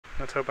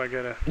Let's hope I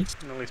get at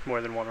least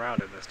more than one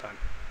round in this time.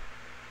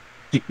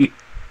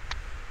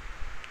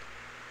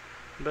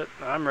 But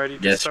I'm ready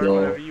to start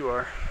whenever you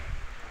are.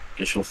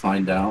 Guess you'll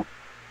find out.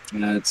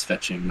 It's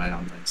fetching my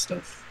online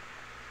stuff.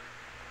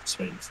 Just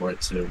waiting for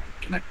it to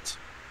connect.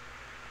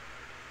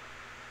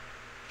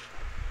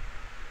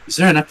 Is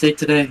there an update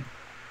today?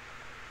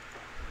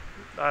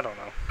 I don't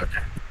know.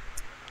 Okay.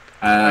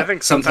 I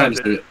think sometimes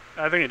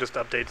I think it just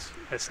updates.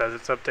 It says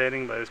it's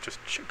updating, but it's just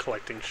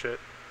collecting shit.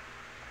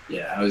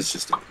 Yeah, I was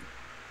just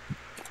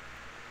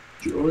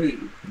joy.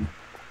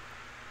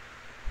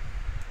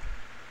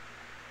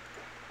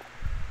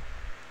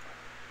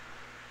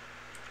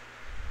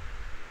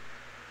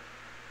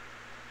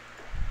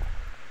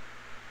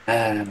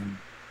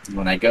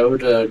 When I go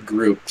to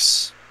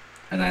groups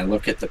and I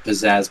look at the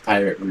Pizzazz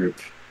Pirate group,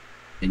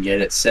 and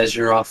yet it says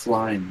you're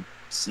offline.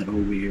 So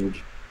weird.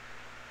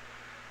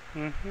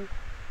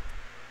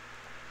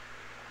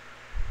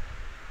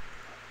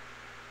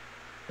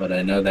 But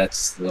I know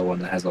that's the one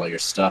that has all your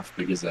stuff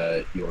because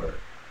your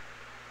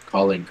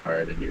calling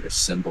card and your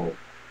symbol.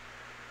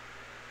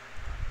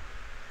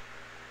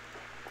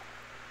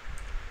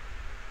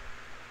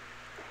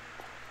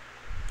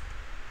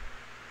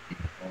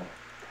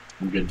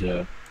 I'm good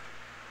to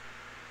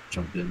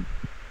jump in.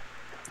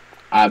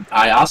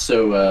 I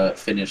also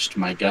finished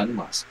my gun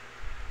lesson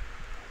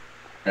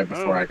right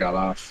before I got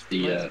off.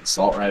 The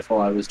assault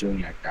rifle I was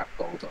doing, I got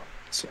gold on.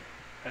 So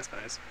that's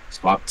nice.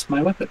 Swapped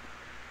my weapon.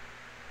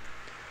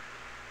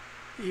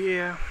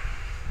 Yeah.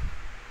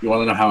 You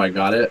want to know how I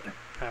got it?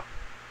 How?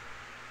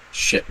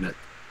 Shipment.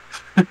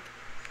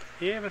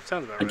 Yeah, that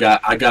sounds about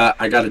right.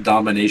 I got a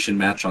domination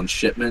match on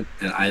shipment,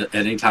 and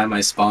anytime I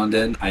spawned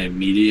in, I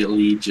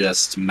immediately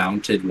just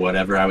mounted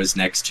whatever I was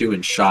next to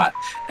and shot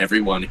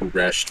everyone who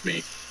rushed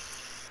me.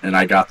 And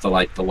I got the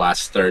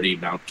last 30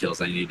 mount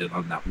kills I needed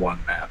on that one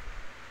map.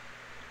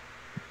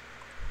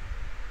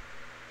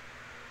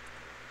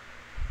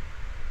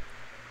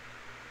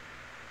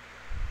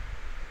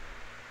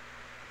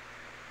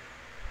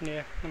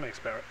 Yeah, that makes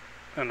about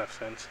enough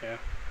sense, yeah.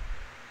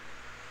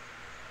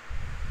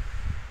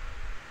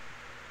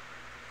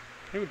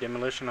 New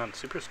Demolition on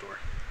Superstore.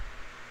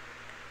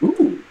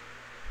 Ooh.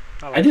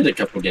 I did a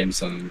couple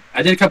games on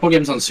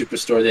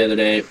Superstore the other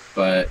day,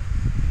 but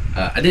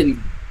I didn't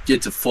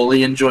get to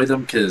fully enjoy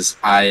them because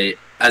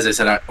as I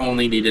said, I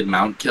only needed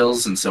mount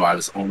kills, and so I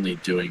was only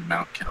doing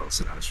mount kills,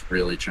 and I was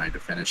really trying to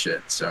finish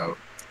it. So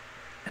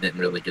I didn't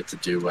really get to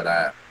do what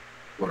I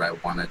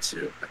wanted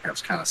to. Like I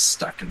was kind of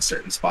stuck in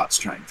certain spots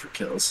trying for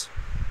kills.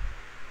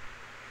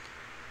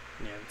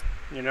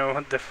 Yeah, you know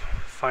what the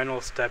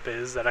final step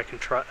is that I can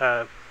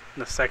try.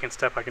 The second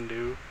step I can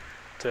do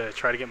to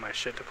try to get my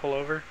shit to pull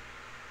over.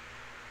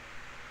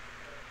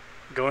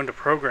 Go into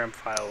program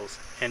files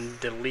and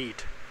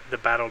delete the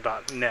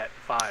battle.net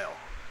file.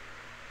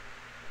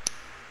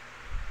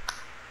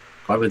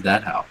 Why would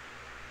that help?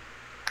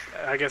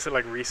 I guess it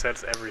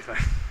resets everything.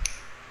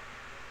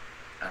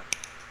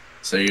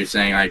 So you're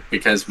saying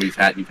because you've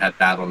had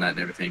BattleNet and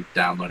everything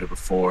downloaded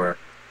before,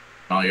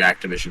 and all your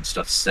Activision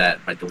stuff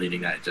set, by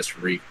deleting that it just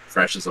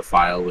refreshes the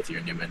file with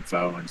your new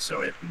info, and so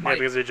it might. Yeah,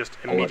 because it just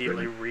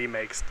immediately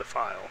remakes the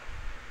file.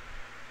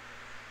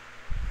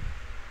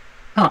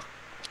 Huh.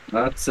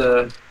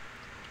 That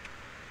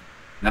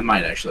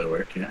might actually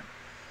work, yeah.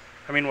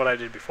 I mean, what I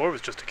did before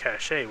was just a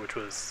cache, which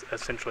was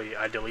essentially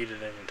I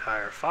deleted an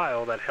entire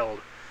file that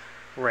held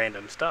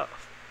random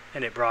stuff,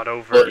 and it brought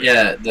over. Well,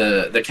 yeah,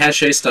 the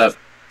cache stuff.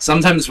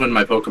 Sometimes when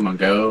my Pokemon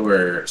Go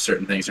or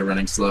certain things are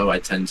running slow, I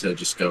tend to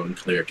just go and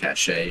clear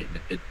cache, and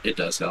it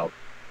does help.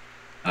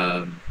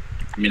 I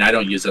mean, I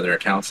don't use other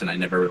accounts, and I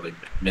never really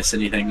miss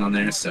anything on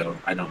there, so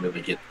I don't really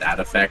get that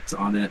effect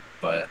on it,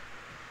 but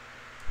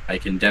I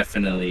can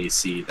definitely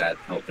see that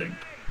helping.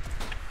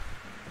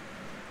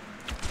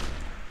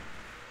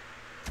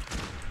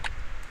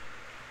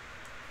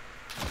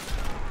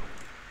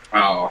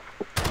 Oh.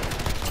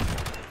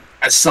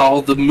 I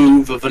saw the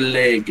move of a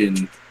leg,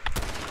 and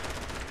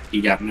he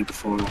got me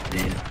before he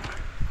did.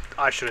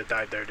 I should have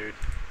died there, dude.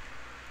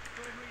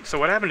 So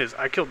what happened is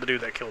I killed the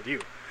dude that killed you.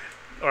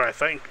 Or I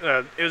think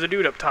it was a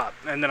dude up top,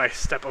 and then I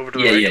step over to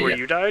the right to where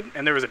you died,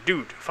 and there was a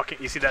dude. Fucking,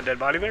 you see that dead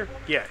body there?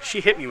 Yeah,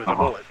 she hit me with a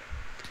bullet.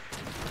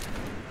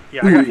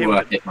 Yeah, I got hit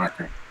with hit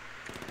marker.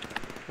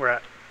 Where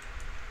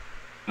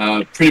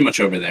at? Pretty much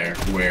over there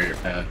where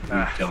we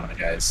were killing the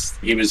guys.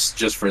 He was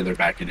just further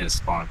back in his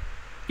spawn.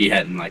 He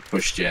hadn't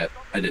pushed yet.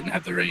 I didn't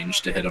have the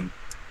range to hit him.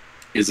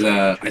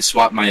 I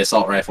swapped my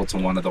assault rifle to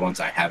one of the ones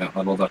I haven't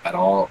leveled up at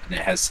all, and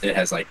it has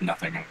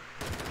nothing on it.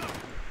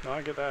 No,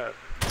 I get that.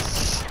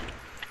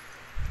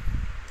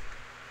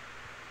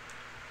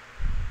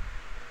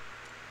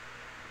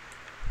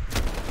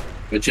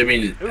 Which, I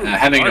mean,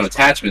 having no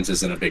attachments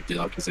isn't a big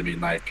deal, because, I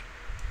mean, I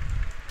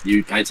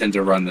tend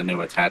to run the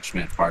no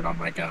attachment part on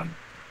my gun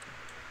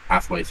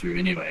halfway through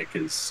anyway,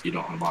 because you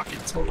don't unlock it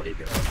until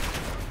later.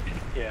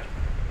 Yeah.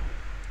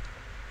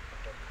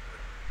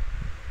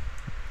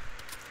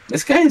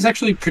 This guy is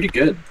actually pretty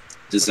good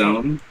to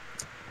zone.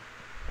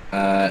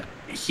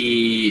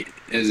 He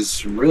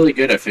is really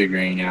good at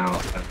figuring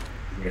out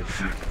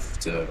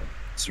to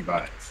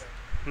survive.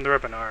 They're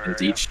up in our area.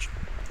 Each...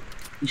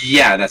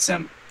 Yeah, that's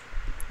him.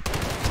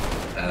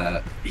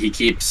 He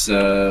keeps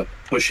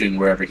pushing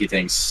wherever he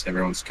thinks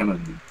everyone's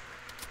coming.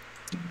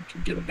 You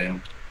can get him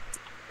down.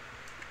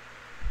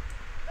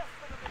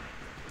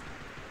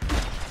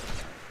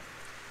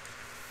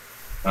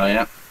 Oh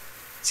yeah.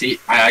 See,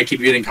 I keep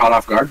getting caught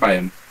off guard by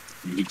him.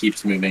 He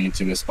keeps moving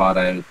into a spot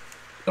I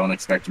don't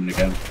expect him to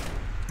go.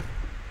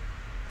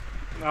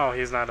 Oh,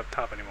 he's not up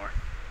top anymore.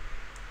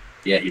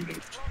 Yeah, he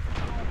moved.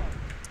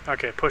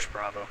 Okay, push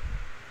Bravo.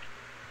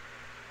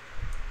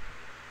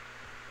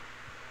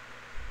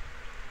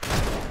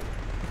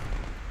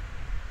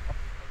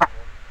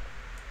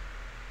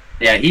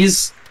 Yeah,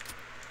 he's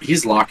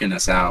locking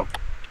us out.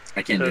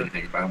 I can't do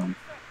anything about him.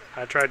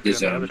 I tried to do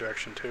it in the other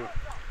direction too.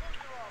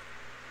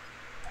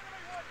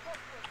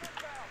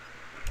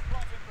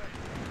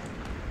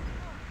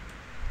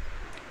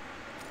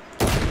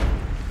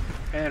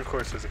 And of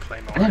course there's a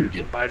Claymore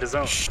by the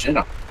zone. Shit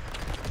up.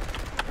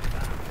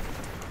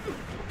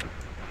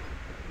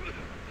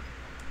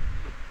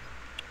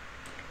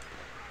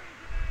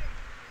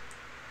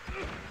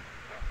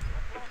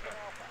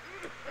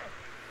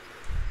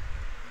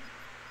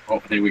 Oh, I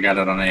think we got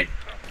it on A.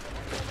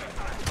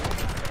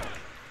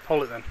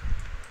 Hold it then.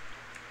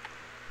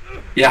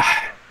 Yeah.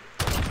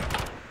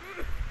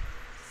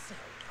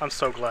 I'm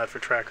so glad for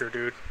Tracker,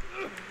 dude.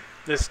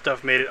 This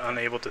stuff made it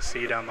unable to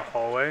see down the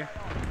hallway,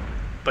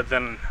 but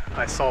then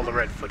I saw the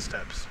red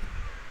footsteps.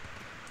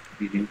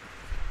 Mm-hmm.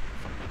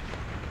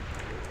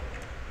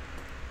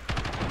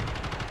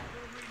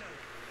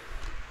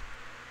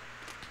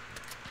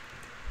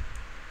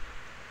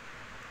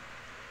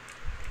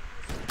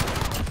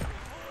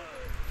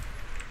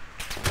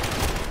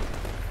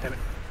 Damn it.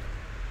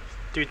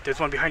 Dude, there's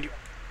one behind you.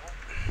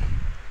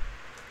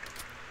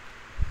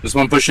 There's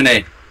one pushing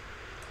A.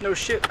 No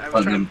shit. I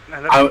was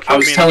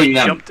telling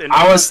them.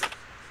 I was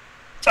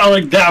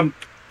telling them.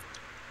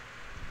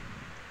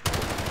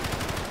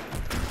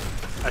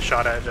 I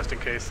shot at it just in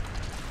case.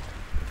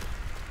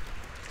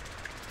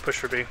 Push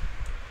for B.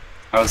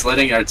 I was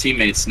letting our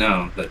teammates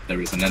know that there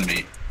was an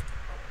enemy.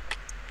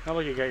 How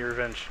about you get your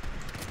revenge?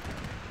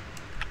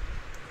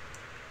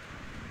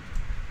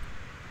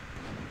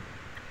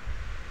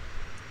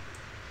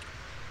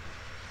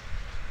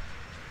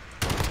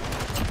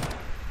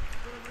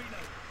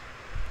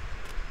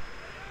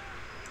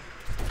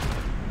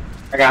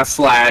 I got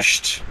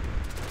flashed.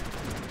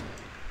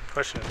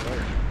 Question is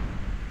where?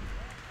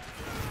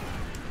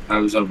 I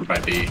was over by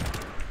B.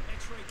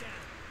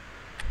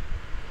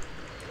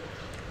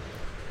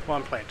 Well,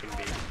 I'm planting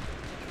B.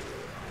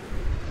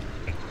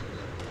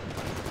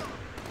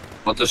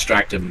 I'll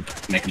distract him,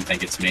 make him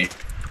think it's me.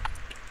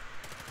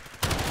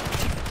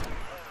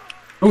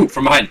 Ooh,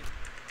 from behind.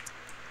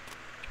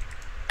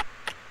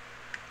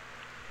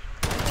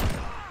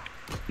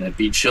 That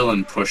B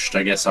chillin' pushed,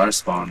 I guess, our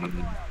spawn and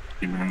then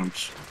came around.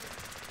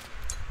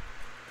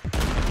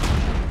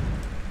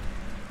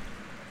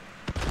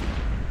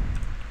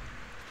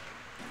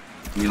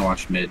 I'm gonna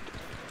watch mid.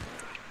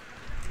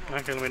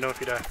 Okay, let me know if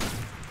you die.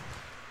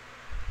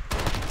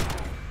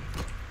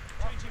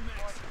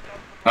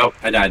 Oh,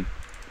 I died.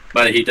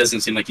 But he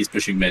doesn't seem like he's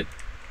pushing mid.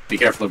 Be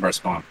careful of our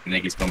spawn. I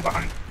think he's going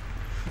behind.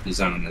 The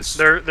zone is.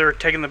 They're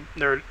taking the.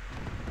 They're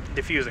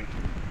diffusing.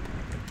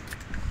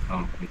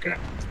 Oh, okay.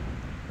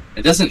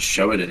 It doesn't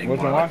show it anymore.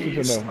 What's in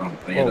Washington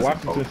though? Oh,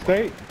 Washington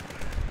State?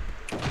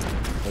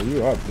 Oh,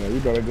 you up there. You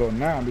better go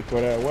now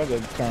before that weather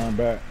turn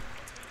back.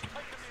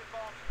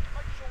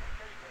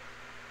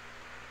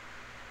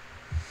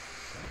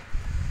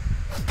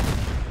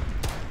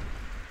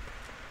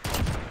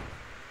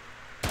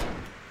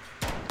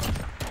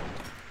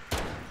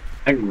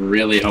 I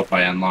really hope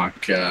I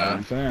unlock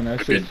a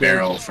good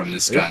barrel from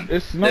this gun.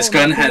 This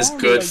gun has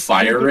good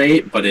fire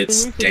rate, but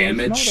its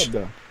damage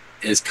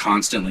is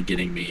constantly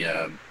getting me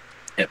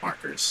hit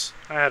markers.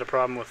 I had a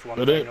problem with one.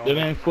 But it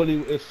ain't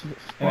fully. It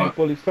ain't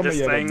fully summer yet.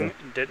 This thing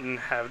didn't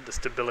have the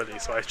stability,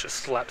 so I just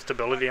slapped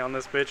stability on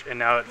this bitch, and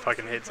now it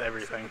fucking hits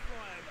everything.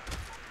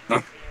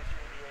 Huh.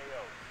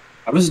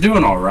 I was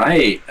doing all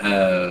right.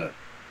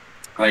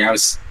 Like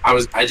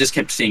I just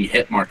kept seeing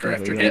hit marker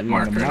after hit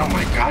marker, and I'm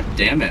like, God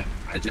damn it!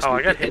 I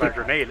got hit by a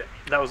grenade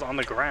that was on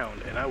the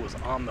ground, and I was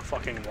on the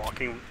fucking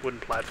walking wooden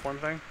platform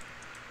thing.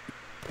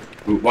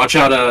 Watch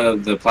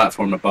out the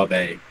platform above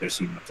A. There's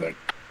some up there.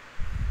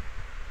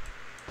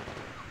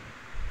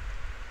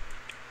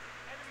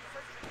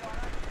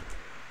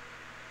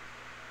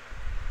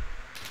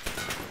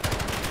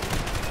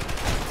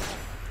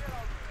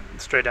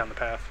 Straight down the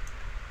path.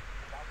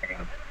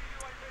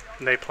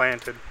 And they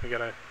planted. We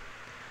gotta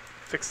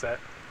fix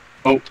that.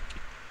 Oh.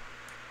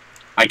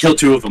 I killed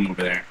 2 of them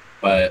over there.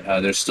 But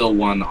there's still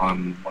one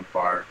on one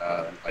bar,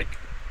 like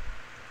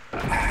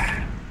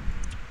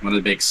one of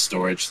the big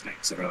storage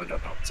things. I really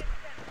don't know what's up.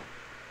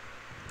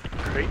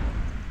 Great.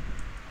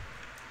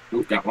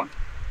 Ooh, got one.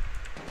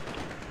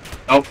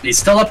 Oh, he's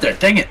still up there.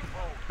 Dang it.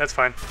 That's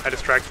fine. I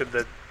distracted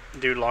the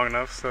dude long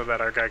enough so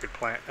that our guy could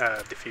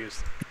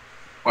defuse.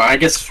 Well, I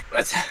guess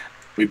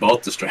we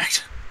both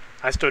distract.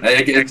 I stood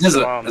next to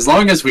the bomb. As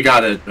long as we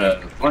got it,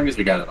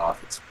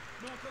 off. It's...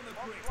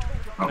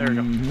 Oh. There we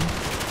go.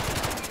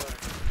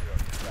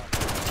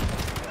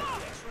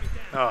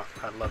 Oh,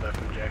 I love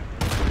FMJ.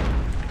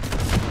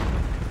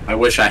 I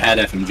wish I had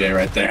FMJ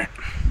right there.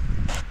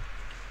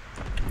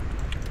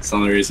 It's the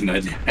only reason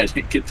I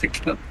didn't get the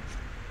kill.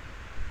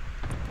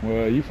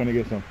 Well, you finna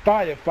get some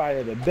fire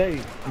today.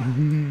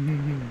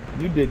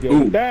 You did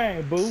your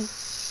thing, boo.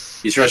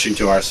 He's rushing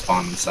to our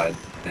spawn inside.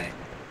 Dang.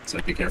 So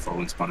be careful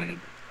when spawning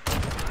in.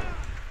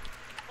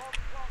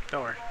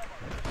 Don't worry.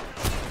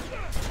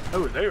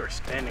 Oh, they were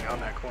standing on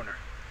that corner.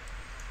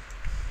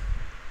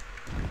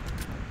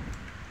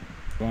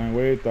 Dwayne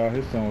Wade thought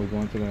his son was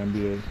going to the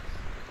NBA.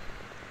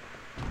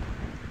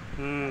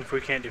 If we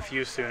can't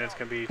defuse soon, it's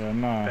gonna be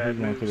nah, bad he's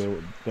going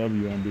to the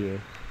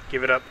WNBA.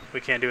 Give it up. We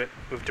can't do it.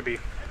 Move to B.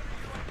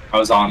 I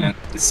was on it.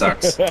 It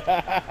sucks.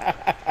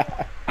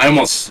 I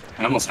almost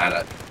had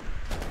it.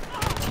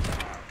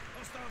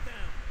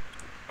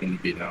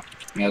 Couldn't be though.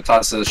 Yeah,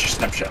 toss a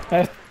snapshot.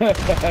 Yeah,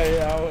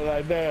 I was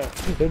like, damn,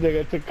 this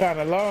nigga took kind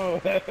of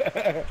long.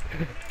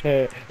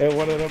 And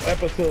one of them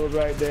episodes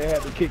right there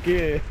had to kick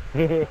in.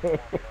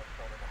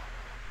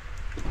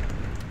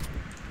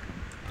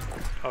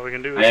 All we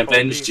can do is I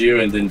avenged you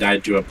and then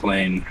died to a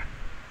plane.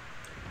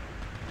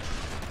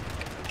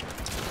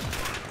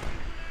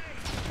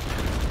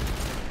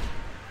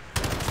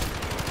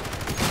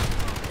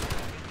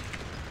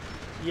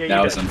 Yeah,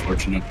 that was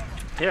unfortunate.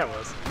 Yeah, it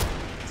was.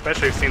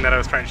 Especially seeing that I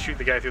was trying to shoot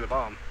the guy through the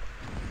bomb.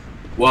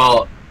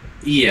 Well,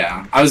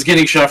 yeah. I was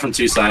getting shot from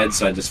two sides,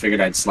 so I just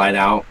figured I'd slide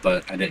out,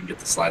 but I didn't get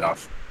the slide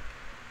off.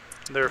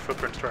 There are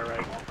footprints to our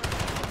right.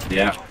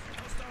 Yeah.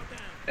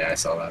 Yeah, I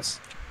saw those.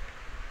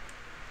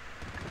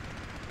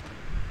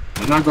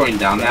 I'm not going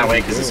down that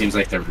way because it seems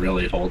like they're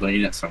really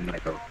holding it, so I'm gonna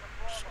go.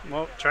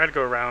 Well, try to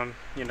go around,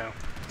 you know,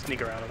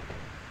 sneak around them.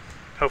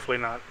 Hopefully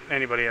not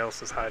anybody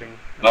else is hiding.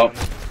 Oh,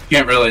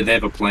 can't really. They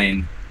have a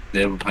plane.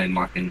 They have a plane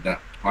locking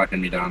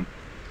me down.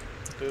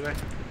 Do they?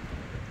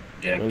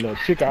 Yeah.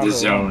 The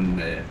zone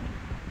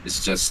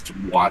is just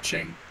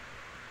watching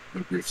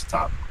the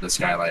rooftop, the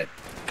skylight.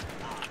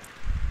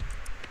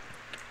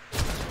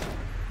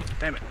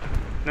 Damn it.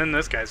 And then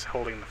this guy's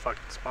holding the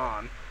fucking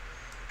spawn.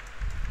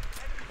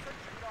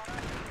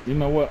 You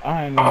know what?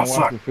 I ain't gonna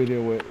watch the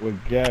video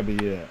with Gabby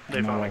yet.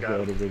 They finally got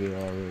the other video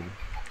already.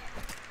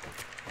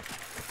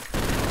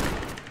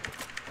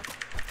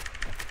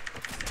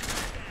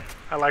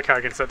 I like how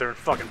I can sit there and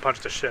fucking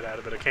punch the shit out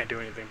of it. I can't do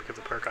anything because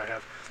of the perk I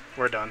have.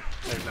 We're done.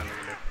 There's nothing we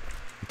can do.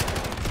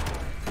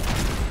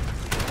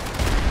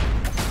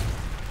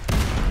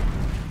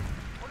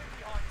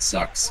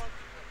 Sucks.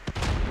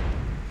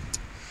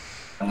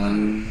 How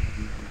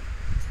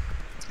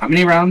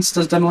many rounds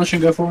does Demolition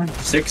go for?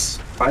 6?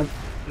 5?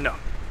 No.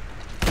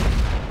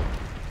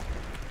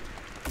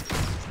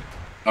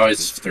 Oh,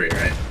 it's 3,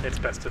 right? It's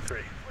best of 3.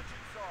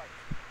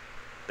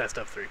 Best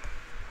of 3.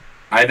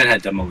 I haven't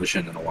had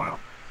Demolition in a while.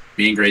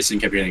 Me and Grayson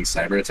kept getting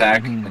cyber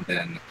attack, and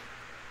then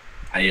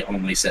I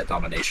only set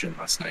domination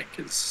last night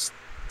because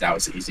that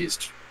was the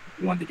easiest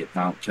one to get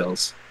mount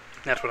kills.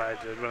 That's what I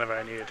did whenever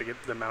I needed to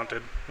get them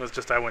mounted. It was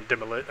just I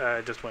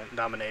just went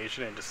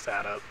domination and just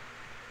sat up.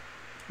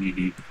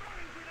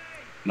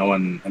 No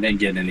one. I didn't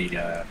get any.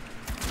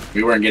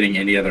 We weren't getting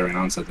any other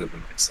rounds other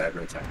than like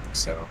cyber attack.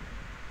 So.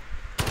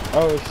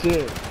 Oh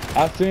shit!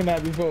 I've seen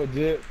that before,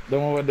 Jip. The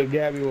one with the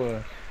Gabby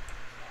was.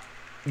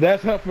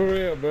 That's her for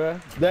real, bruh.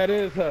 That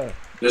is her.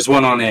 There's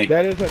one on A.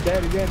 That is her.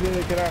 Daddy,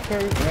 can I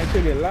curse? And that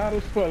shit get loud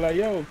as fuck. Like,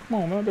 yo,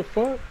 come on, man, what the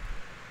fuck?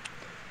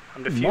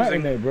 I'm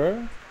defusing. It,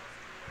 bruh.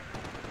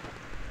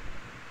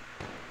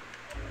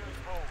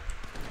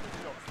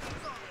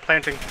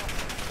 Planting.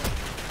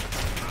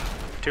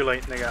 Too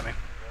late, they got me.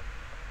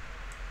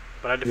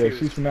 But I defused. Yeah,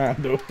 she's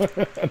not though.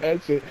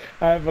 That shit,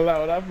 I ain't gonna lie.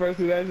 When I first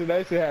see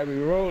that shit had me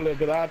rolling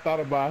because I thought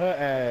about her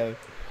ass.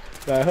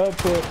 Like her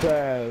puss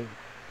ass.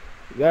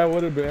 That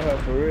would have been her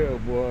for real,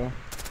 boy.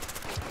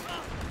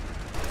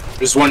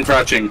 There's one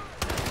crouching.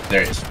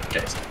 There he is. Okay.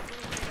 As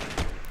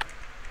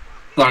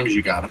long as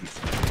you got him.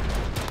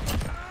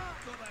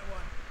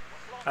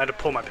 I had to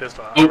pull my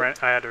pistol out. Oh, I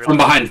had to from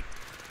behind.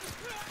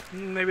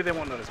 Maybe they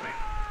won't notice me.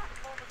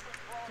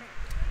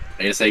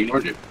 I guess they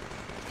ignored you.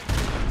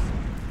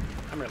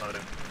 I'm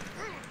reloading.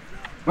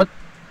 What?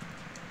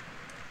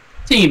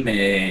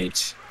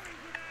 Teammate.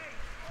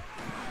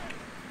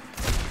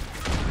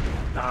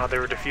 Ah, they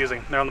were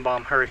defusing. They're on the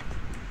bomb. Hurry.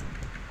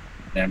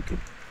 Damn cool.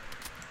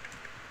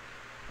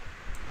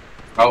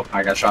 Oh,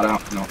 I got shot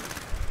out. No.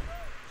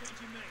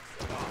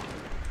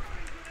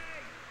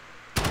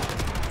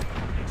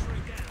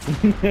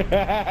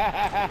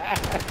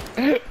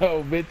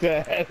 Oh, bitch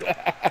ass.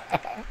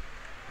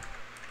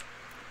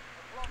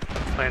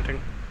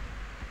 Planting.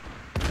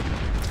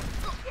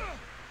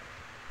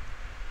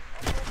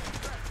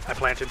 I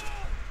planted.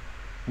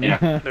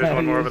 Yeah. There's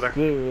one more over there.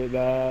 Stupid,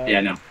 yeah,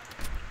 I know.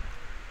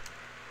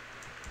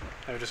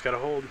 I've just got to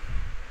hold.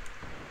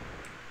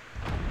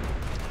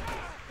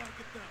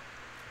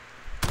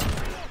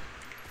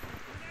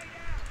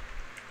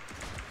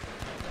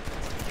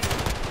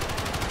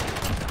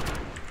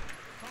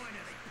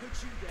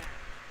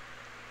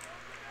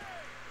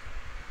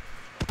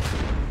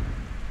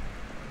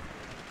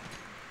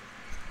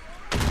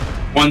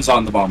 One's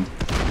on the bomb.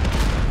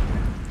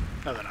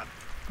 No, they're not.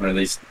 Or at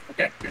least,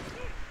 okay. Good.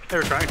 They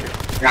were trying to.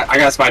 I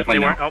got a spy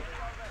plane now. Oh,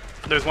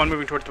 there's one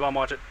moving towards the bomb.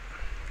 Watch it.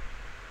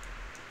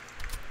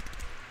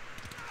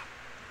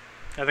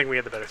 I think we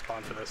had the better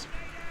spawn for this.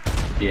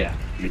 Yeah,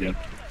 we do.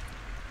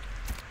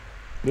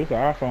 This is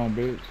our phone,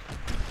 bitch.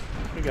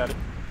 We got it.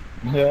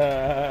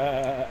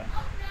 Yeah.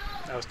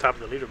 I was top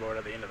of the leaderboard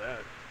at the end of that.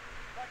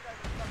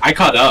 I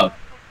caught up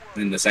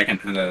in the second.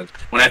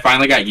 When I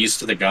finally got used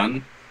to the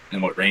gun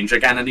and what range I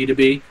kind of need to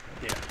be.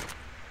 Yeah.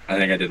 I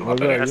think I did a lot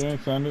What's better. that again,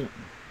 Sunday?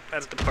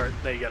 That's the part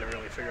that you got to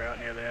really figure out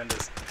near the end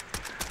is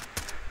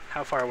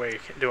how far away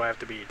do I have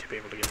to be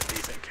able to get a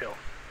decent kill.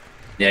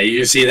 Yeah,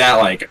 you see that?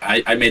 Like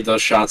I made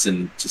those shots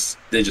and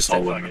they just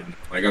all Fuck went in.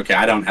 Like, okay,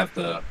 I don't have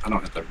the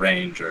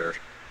range or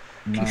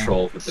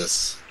control for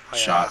this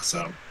shot,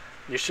 so.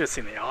 You should have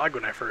seen the AUG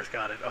when I first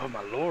got it. Oh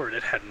my lord,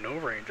 it had no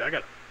range.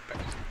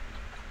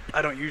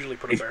 I don't usually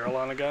put a barrel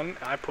on a gun.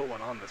 I put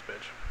one on this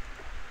bitch.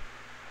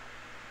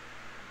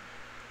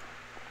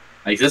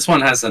 Like, this one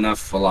has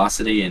enough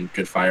velocity and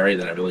good fire rate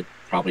that I really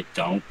probably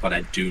don't, but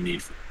I do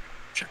need for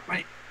check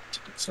my.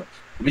 So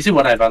let me see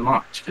what I've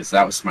unlocked, because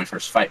that was my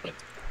first fight with.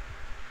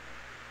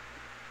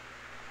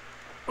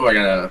 Oh, I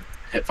got a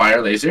hip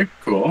fire laser.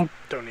 Cool.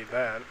 Don't need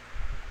that.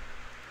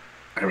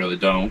 I really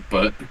don't,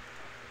 but.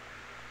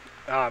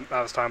 I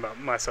was talking about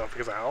myself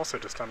because I also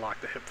just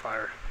unlocked the hip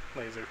fire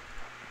laser.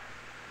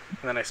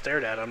 And then I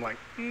stared at it. I'm like,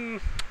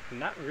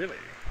 not really.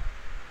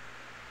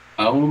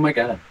 Oh my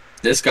god.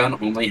 This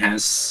gun only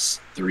has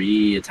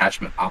 3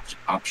 attachment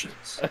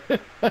options.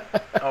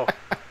 Oh,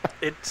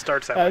 it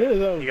starts that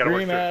way. You gotta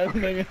work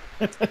through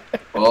it.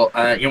 Well,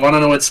 you want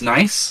to know what's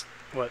nice?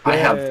 What? I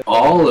have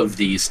all of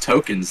these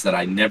tokens that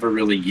I never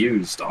really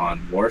used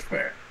on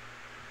Warfare.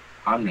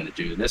 I'm going to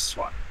do this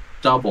one.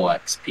 Double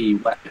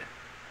XP weapon.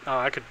 Oh,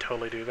 I could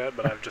totally do that,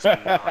 but I've just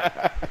been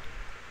not.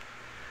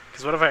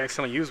 Because what if I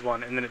accidentally use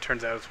one and then it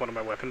turns out it's one of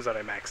my weapons that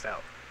I maxed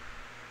out?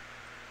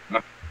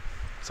 Huh.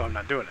 So I'm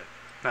not doing it.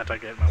 Not to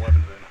get my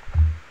weapons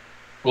in.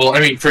 Well, I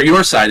mean, for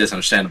your side, it's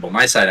understandable.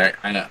 My side,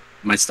 I know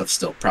my stuff's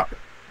still proper.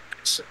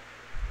 So.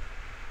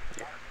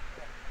 Yeah.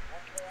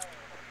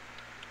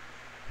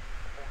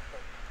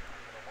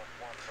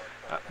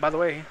 By the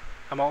way,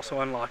 I'm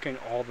also unlocking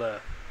all the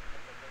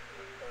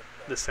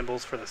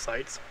symbols for the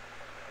sights.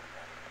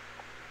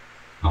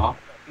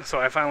 So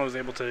I finally was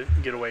able to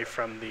get away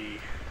from the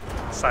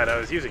sight I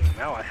was using.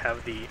 Now I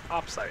have the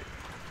op sight,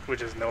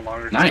 which is no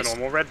longer just a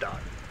normal red dot.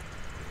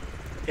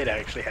 It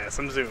actually has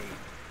some zoom.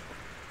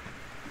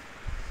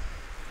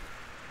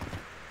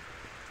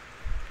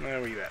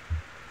 Where you at?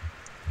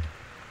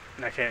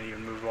 And I can't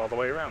even move all the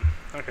way around.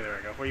 Okay, there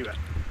I go. Where you at?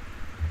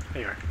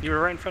 There you are. You were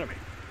right in front of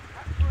me.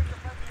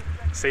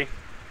 See?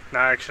 Now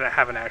I actually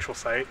have an actual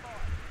sight.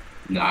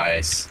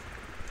 Nice.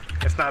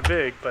 It's not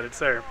big, but it's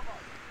there.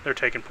 They're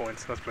taking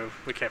points. Let's move.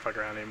 We can't fuck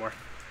around anymore.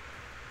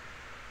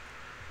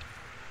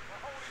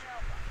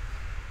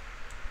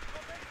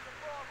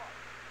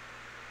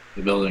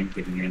 The building,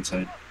 getting you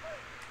inside.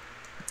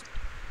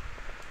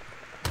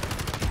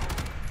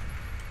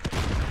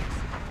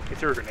 He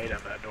threw a grenade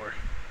out that door.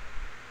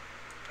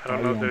 I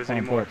don't know if there's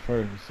any more.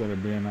 First instead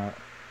of being out.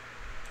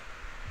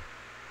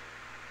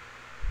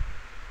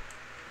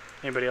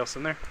 Anybody else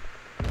in there?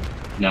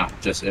 No,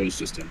 it was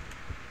just him.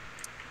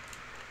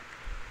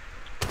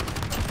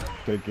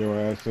 Take your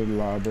ass to the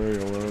library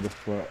or wherever the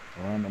fuck.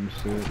 Random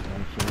shit.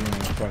 I'm sure you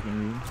ain't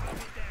fucking you.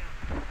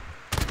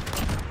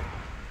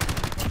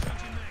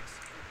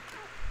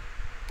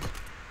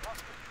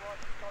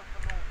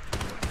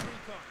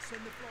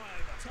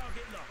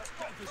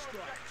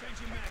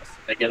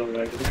 I get over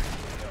there.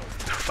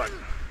 Fuck.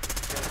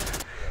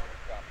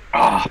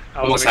 Ah,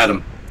 almost had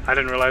him. I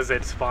didn't realize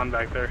they'd spawned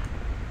back there.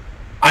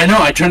 I know,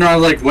 I turned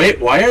around like, wait,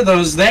 why are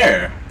those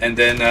there? And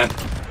then,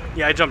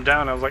 yeah, I jumped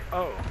down, I was like,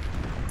 oh.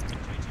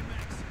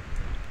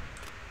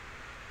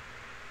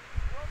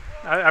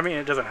 I mean,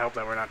 it doesn't help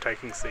that we're not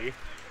taking C.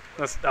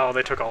 Oh,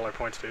 they took all our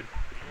points, dude.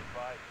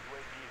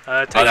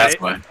 Take that's A.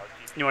 why.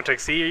 You want to take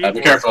C?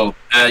 Be careful.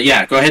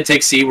 Yeah, go ahead,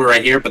 take C. We're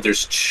right here, but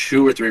there's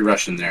 2 or 3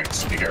 Russian there,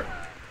 so be careful.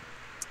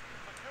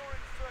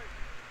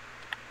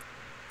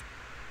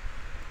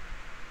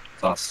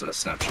 Lost a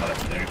snapshot up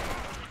there.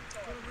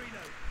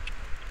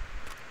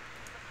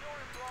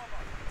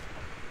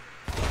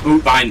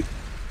 Ooh, behind.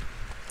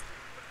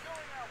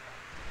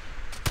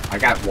 I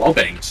got wall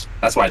bangs.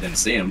 That's why I didn't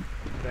see him.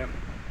 Damn.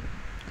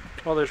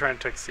 Well, they're trying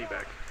to take C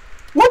back.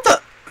 What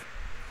the?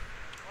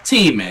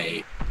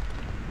 Teammate.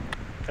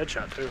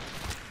 Headshot, too.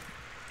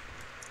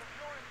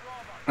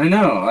 I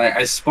know.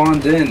 I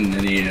spawned in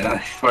and he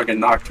fucking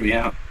knocked me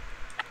out.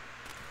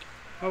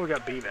 Oh, we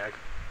got B back.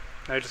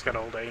 Now I just gotta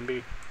hold A and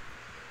B.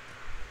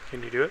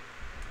 Can you do it?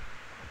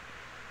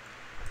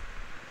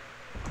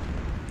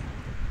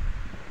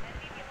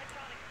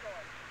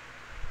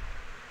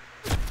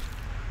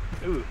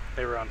 Ooh,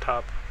 they were on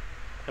top,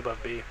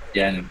 above B.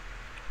 Yeah, I know.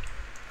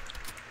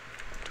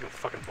 Took a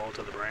fucking bullet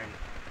to the brain.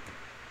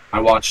 I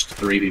watched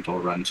 3 people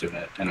run to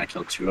it, and I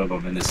killed 2 of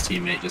them, and his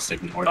teammate just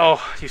ignored it.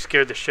 Oh, you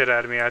scared the shit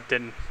out of me. I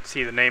didn't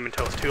see the name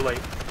until it was too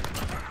late.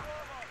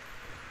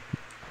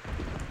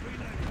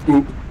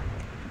 Ooh.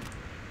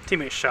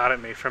 Teammate shot at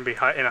me from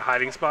behind in a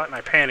hiding spot, and I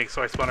panicked,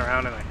 so I spun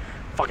around and I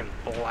fucking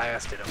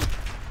blasted him.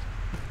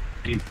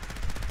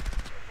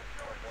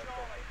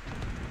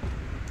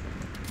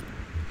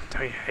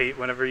 Don't you hate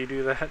whenever you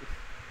do that?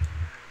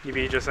 You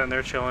be just in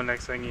there chilling,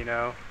 next thing you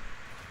know.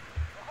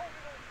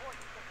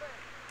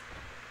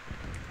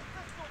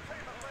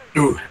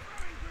 Ooh,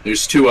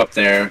 there's 2 up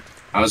there.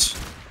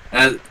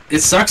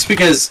 It sucks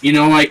because, you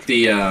know, like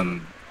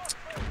the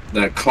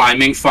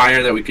climbing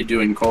fire that we could do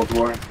in Cold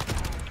War?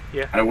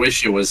 Yeah. I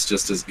wish it was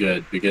just as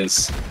good,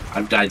 because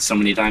I've died so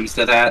many times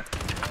to that,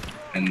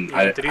 and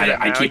I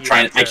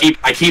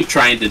keep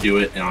trying to do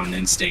it on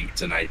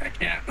instinct, and I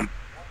can't.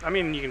 I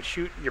mean, you can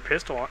shoot your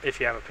pistol if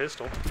you have a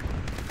pistol.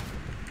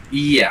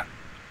 Yeah,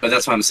 but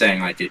that's what I'm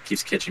saying, like, it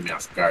keeps catching me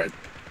off guard.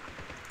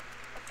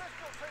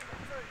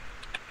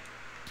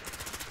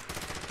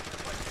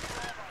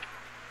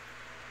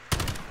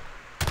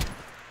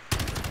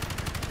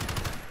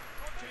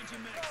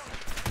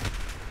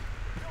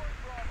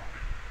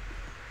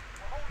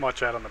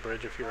 Watch out on the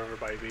bridge if you're over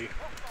by B.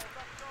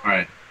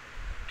 Alright.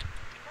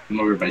 I'm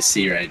over by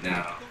C right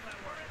now.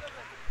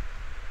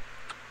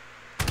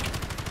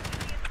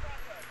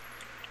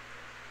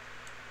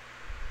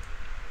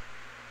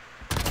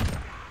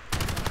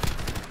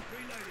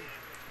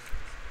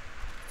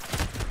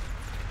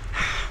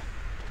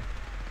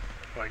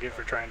 What I get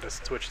for trying to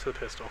switch to the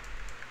pistol.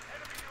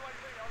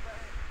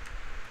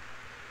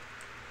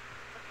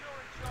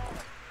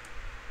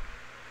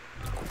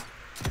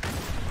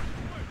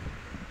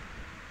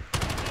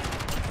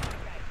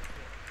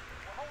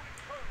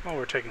 Oh,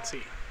 we're taking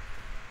C.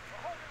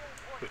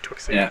 We took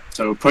C. Yeah,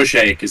 so push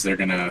A, because they're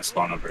gonna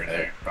spawn over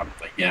there,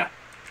 probably. Yeah.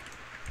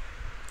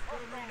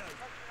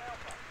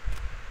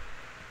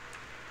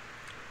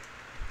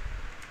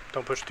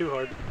 Don't push too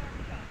hard.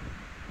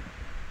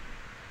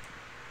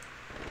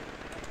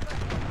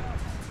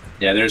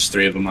 Yeah, there's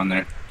 3 of them on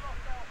there.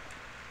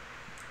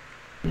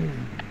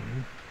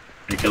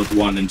 I killed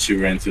 1 and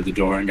 2 ran through the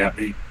door and got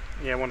me.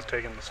 Yeah, one's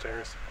taking the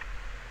stairs.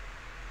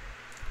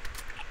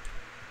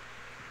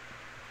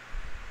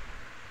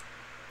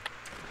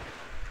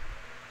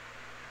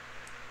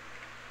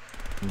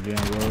 Again,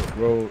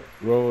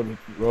 road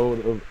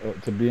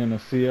to being a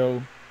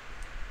CO.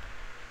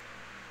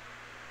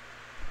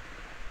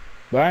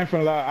 But I ain't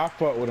finna lie, I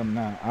fuck with him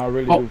now. I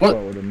really do fuck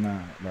with him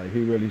now. Like,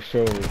 he really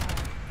showed.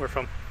 Where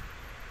from?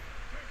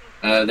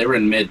 They were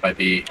in mid by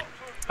B.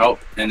 Oh,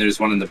 and there's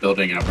one in the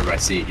building over by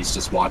C. He's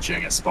just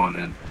watching us spawn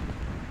in.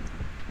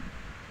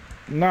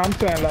 No, I'm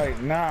saying, like,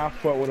 now I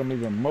fuck with him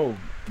even more.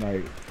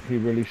 Like, he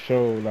really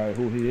showed, like,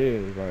 who he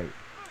is. Like,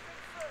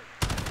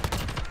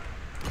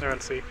 they're on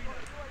C.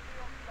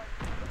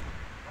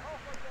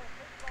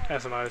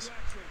 SMIs.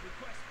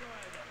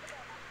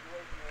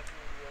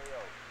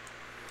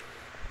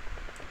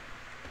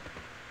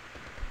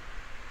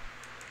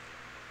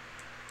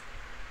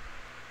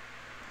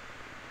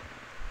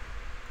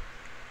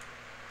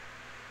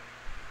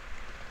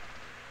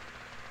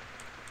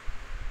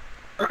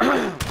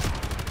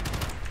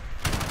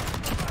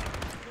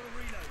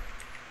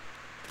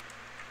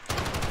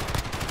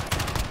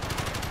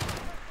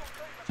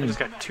 I just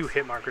got 2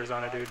 hit markers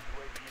on it, dude.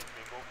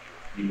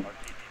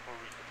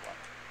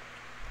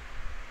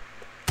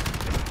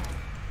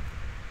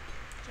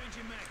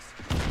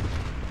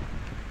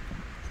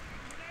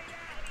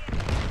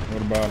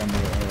 what about him,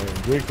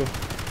 Greeker?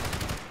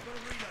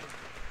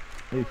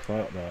 He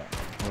fucked that.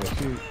 Well,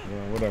 she,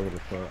 well, whatever the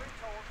fuck.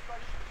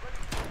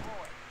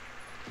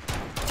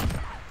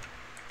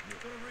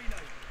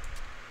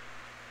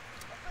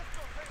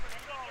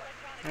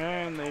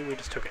 And then we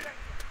just took it.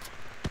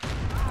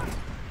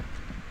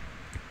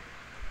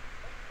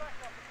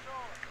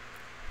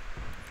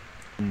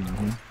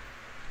 Mm-hmm.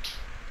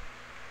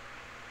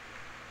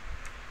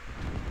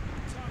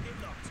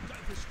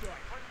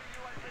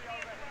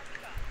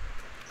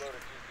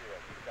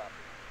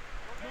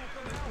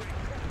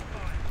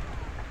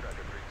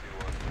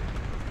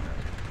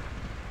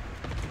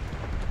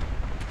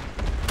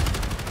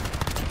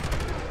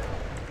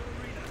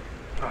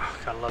 Oh,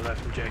 gotta love that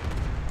from Jay.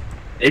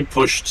 They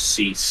pushed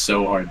C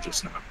so hard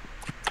just now.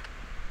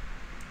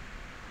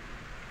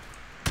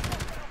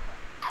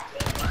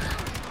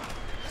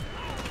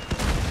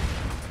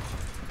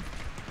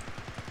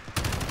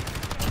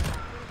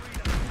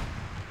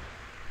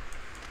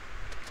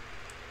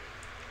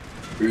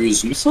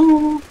 Cruise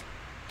missile.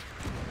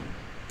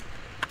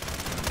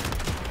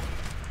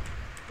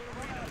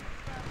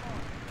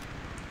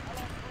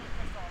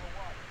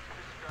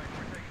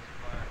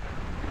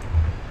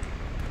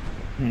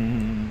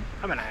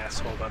 I'm an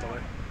asshole, by the way.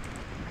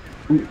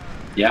 Ooh,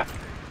 yeah.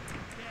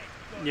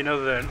 You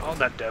know all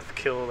that death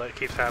kill that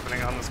keeps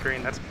happening on the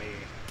screen? That's me.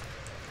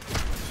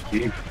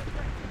 Yeah.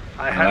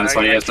 That's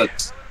why you have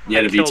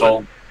to be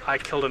told. I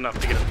killed enough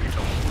to get a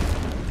VTOL.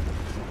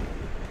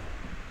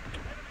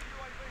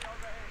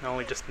 I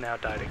only just now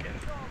died again.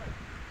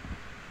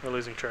 We're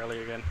losing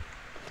Charlie again.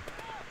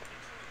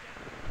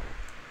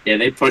 Yeah,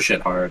 they push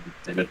it hard.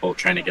 They've been both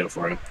trying to go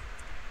for it.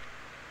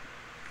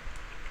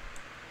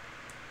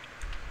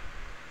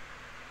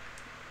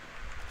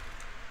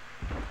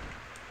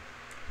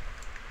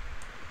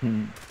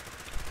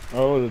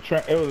 Oh,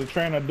 it was a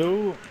trainer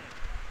dude.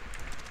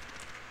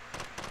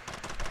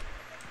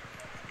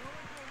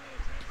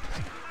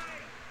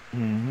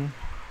 Mm-hmm.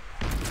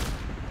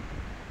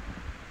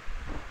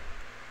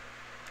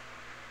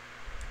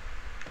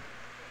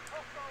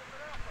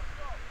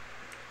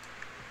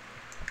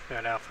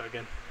 Got Alpha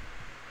again.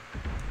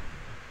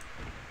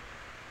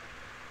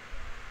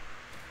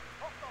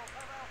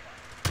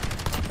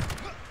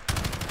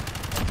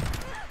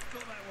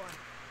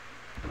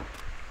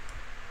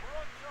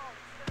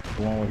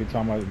 The one where he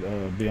talking about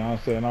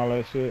Beyonce and all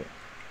that shit.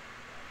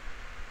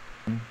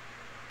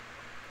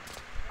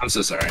 I'm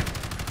so sorry.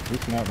 He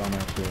snapped on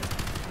that shit.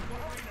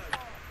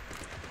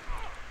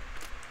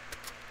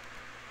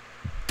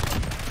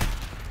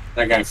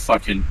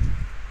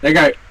 That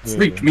guy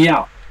freaked me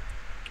out.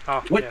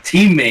 Oh, What yeah.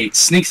 teammate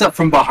sneaks up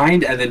from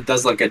behind and then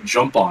does like a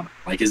jump on him,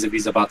 like as if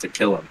he's about to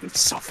kill him? It's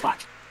so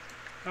fucking.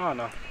 Oh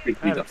no.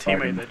 Freaked I me had a the fuck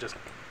teammate out. that just,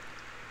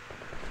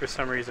 for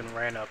some reason,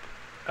 ran up,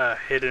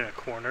 hid in a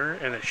corner,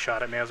 and then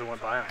shot at me as it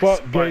went by. And I Fuck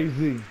spiked.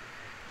 Jay-Z.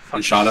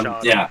 And shot him.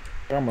 Yeah,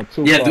 I'm a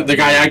two. yeah. The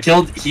guy I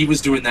killed, he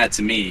was doing that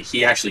to me.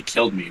 He actually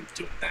killed me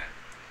doing that.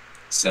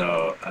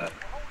 So No,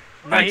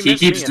 like he missed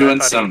keeps me, and doing I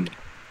thought some.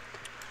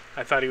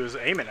 I thought he was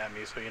aiming at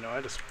me, so you know,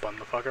 I just spun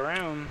the fuck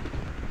around.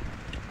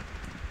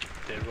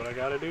 Did what I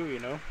gotta do, you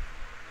know.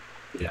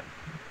 Yeah.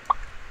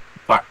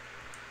 Fuck.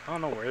 I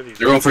don't know where these.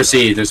 They're going for guys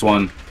C. are. There's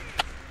one.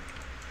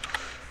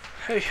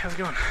 Hey, how's it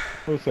going?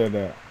 Who said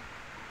that?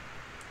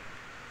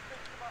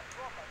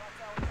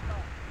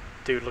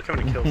 Dude, look how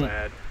many kills I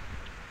had.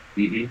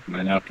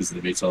 I know, because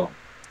of the VTOL.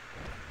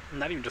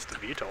 Not even just the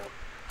VTOL.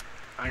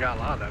 I got a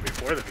lot of that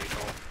before the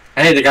VTOL.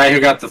 Hey, the guy who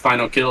got the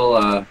final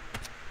kill,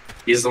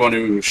 he's the one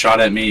who shot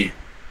at me.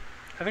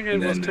 I think it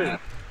was too.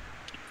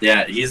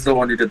 Yeah, he's the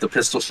one who did the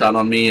pistol shot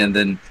on me, and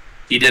then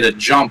he did a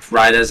jump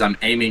right as I'm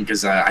aiming,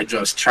 because I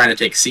was trying to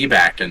take C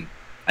back, and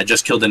I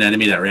just killed an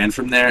enemy that ran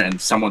from there,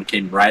 and someone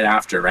came right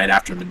after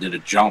him and did a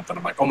jump, and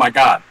I'm like, oh my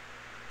god.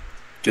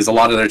 Because a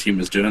lot of their team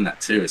was doing that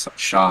too, so I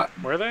shot.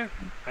 Were they?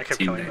 I kept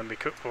killing Teammate. them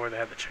before they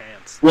had the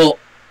chance. Well,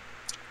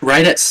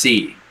 right at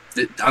C,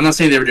 I'm not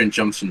saying they were doing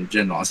jumps in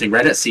general. I'm saying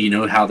right at C, you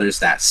know how there's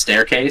that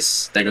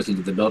staircase that goes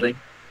into the building?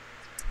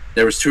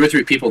 There was 2 or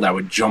 3 people that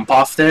would jump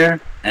off there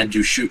and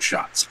do shoot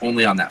shots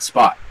only on that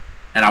spot.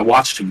 And I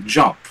watched him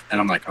jump, and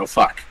I'm like, oh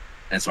fuck.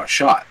 And so I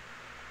shot.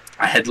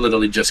 I had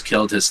literally just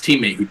killed his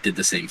teammate who did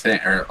the same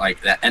thing, or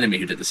like that enemy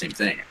who did the same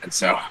thing. And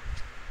so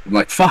I'm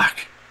like,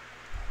 fuck.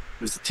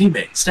 It was the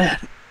teammate instead.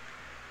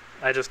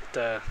 I just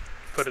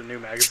put a new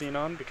magazine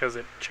on because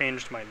it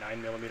changed my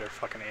 9mm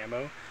fucking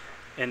ammo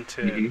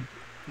into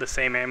the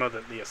same ammo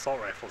that the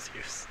assault rifles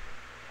use.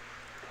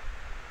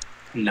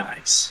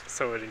 Nice.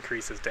 So it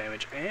increases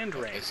damage and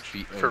range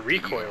for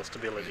recoil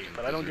stability,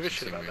 but I don't give a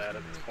shit about that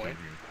at this point.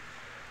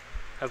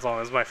 As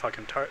long as my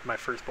fucking my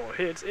first bullet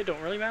hits, it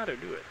don't really matter,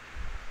 do it?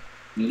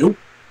 Nope.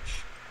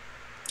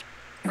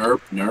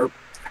 Nerp.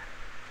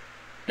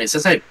 Wait, it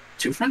says I have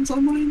 2 friends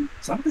online?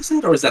 Is that what it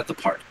said? Or is that the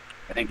party?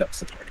 I think that was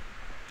the party.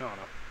 I don't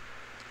know.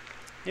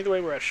 Either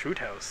way, we're at Shoot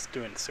House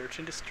doing search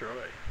and destroy.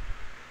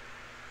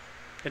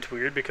 It's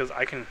weird because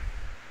I can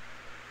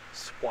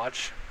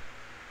watch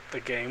the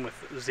game with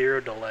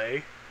 0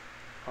 delay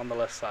on the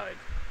left side.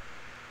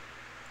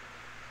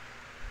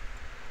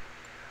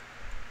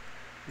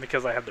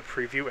 Because I have the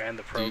preview and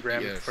the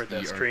program for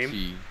the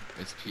stream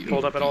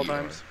pulled up at all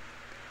times.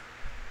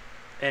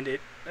 And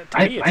it, to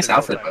me, it's nice in real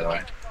outfit, time. by the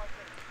way.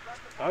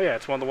 Oh yeah,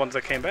 it's one of the ones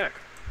that came back.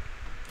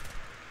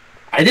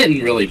 I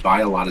didn't really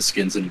buy a lot of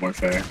skins in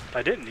Warfare.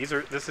 I didn't.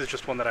 This is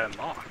just one that I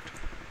unlocked.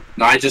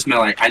 No, I just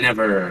meant, like, I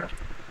never...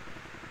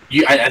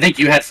 I think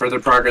you had further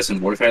progress in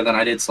Warfare than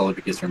I did, solely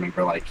because,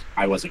 remember, like,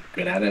 I wasn't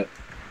good at it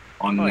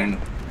on the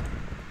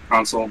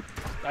console.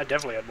 I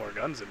definitely had more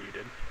guns than you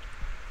did.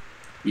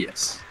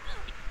 Yes.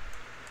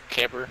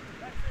 Camper.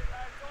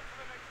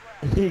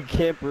 He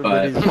camper,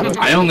 But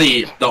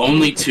the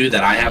only 2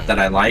 that I have that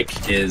I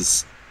like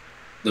is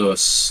the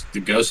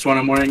Ghost one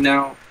I'm wearing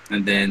now,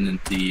 and then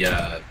the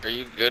Are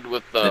you good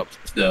with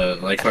the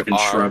like fucking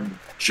shrub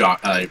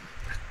I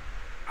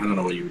don't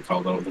know what you would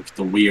call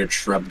the weird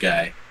shrub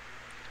guy.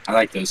 I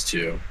like those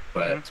 2,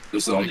 but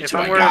those are the only 2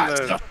 I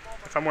got.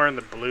 If I'm wearing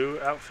the blue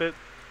outfit,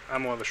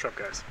 I'm one of the shrub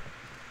guys.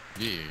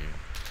 Yeah.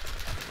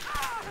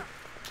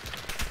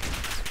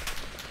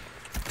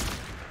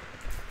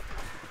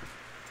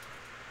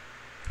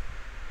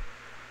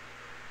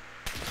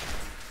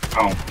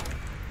 Oh,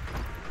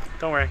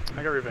 Don't worry,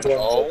 I got revenge.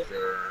 Oh.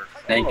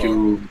 thank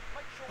you.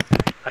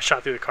 I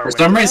shot through the car For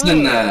window. some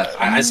reason,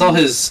 I saw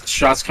his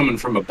shots coming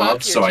from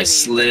above, so I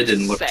slid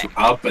and looked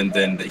up, and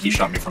then he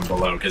shot me from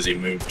below because he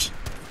moved.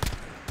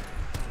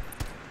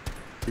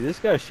 Dude, this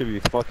guy should be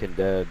fucking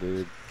dead,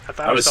 dude. I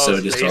thought I I was saw so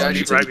his face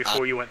disoriented. right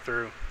before you went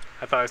through.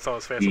 I thought I saw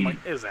his face. I'm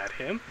like, is that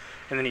him?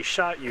 and then he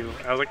shot you.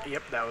 I was like,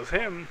 yep, that was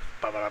him.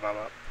 Ba ba ba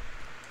ba.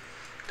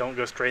 Don't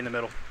go straight in the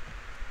middle.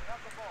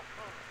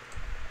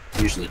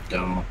 Usually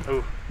don't.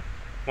 Ooh,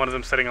 one of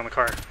them sitting on the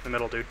car in the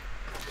middle, dude.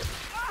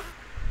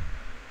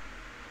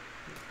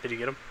 Did you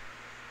get him?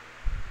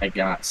 I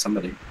got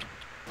somebody.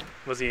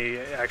 Was he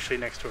actually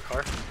next to a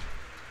car?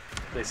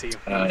 They see you.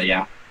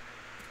 Yeah.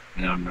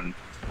 I know I'm running.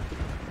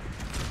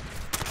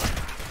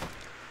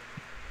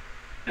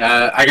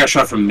 I got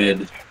shot from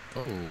mid.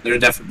 Oh.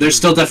 There's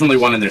still definitely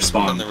one in their On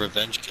spawn. the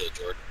revenge kill,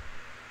 Jordan.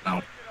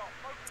 No.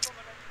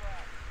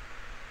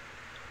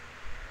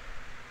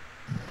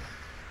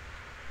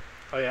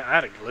 Oh yeah, I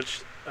had a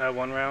glitch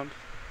one round.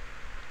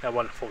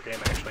 One full game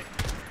actually.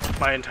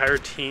 My entire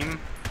team,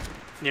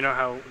 you know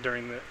how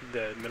during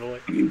the middle,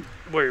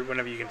 where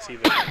whenever you can see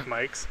the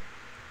mics,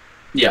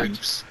 Yeah.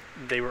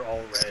 they were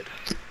all red.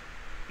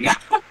 Yeah.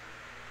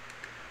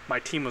 My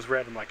team was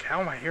red. I'm like,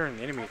 how am I hearing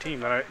the enemy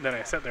team? Then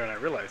I sat there and I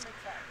realized,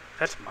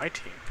 that's my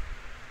team.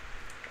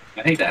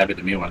 I think that happened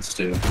to me once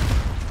too.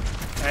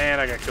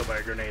 And I got killed by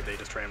a grenade they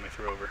just randomly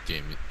threw over.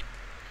 Damn it.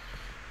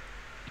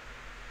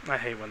 I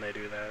hate when they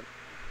do that.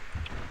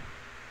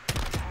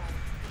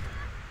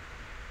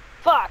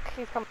 Fuck!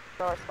 He's coming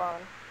to our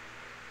spawn.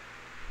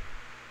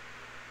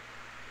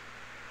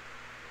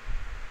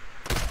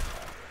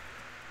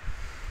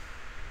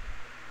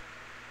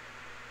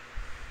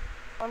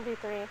 One v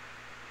 3.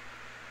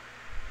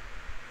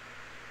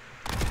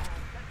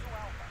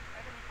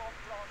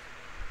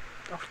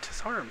 Oh,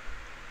 disarm.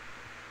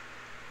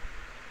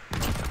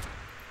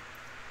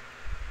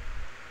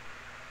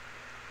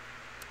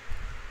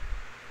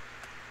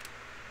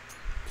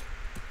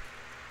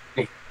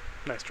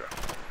 Nice draw.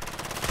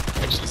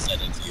 Actually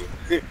sent it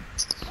to you.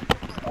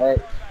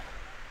 Alright.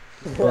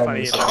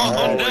 Funny enough,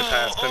 all the way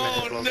past him and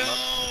Oh he blows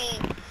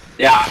him up.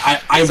 Yeah,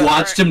 I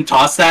watched him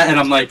toss that, and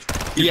I'm like,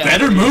 you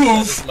better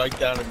move. Set his mic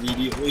down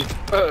immediately.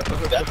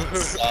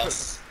 That's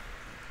sus.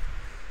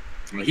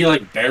 He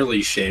like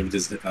barely shaved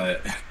his.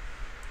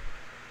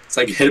 It's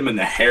like hit him in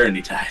the hair and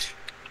he died.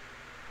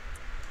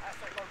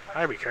 I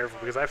gotta be careful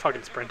because I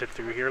fucking sprinted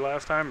through here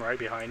last time, right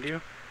behind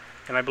you,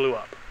 and I blew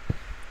up.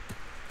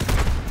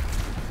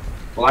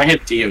 Well, I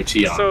hit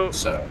DOT on So- him,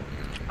 so.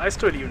 I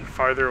stood even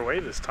farther away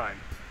this time,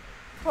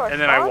 To our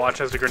and then I spawn?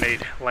 watch as the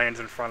grenade lands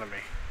in front of me.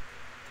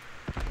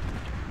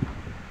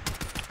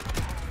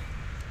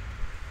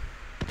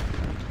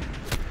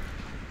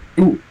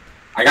 Ooh,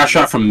 I got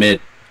shot from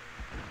mid.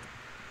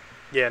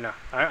 Yeah, no,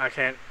 I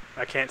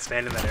can't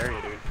stand in that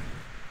area, dude.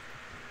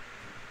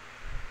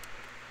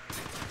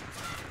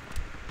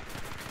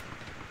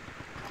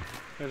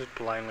 They're just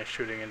blindly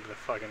shooting into the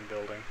fucking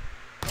building.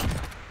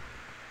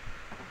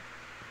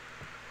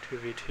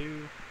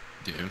 2v2.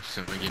 Damn,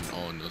 so I'm getting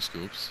all no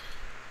scopes.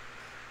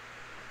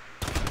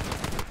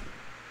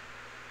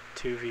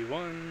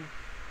 2v1.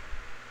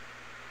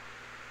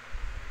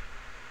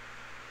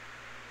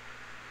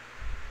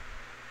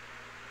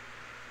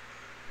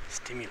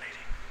 Stimulating.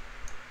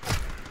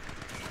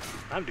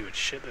 I'm doing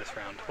shit this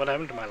round. What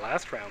happened to my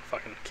last round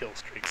fucking kill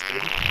streaks,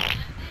 dude?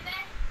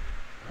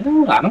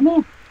 Oh, I don't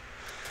know.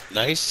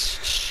 Nice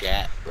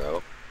chat,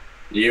 bro.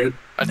 I did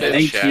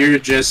think chat. you're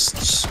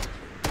just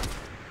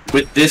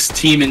with this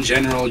team in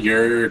general.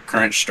 Your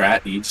current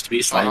strat needs to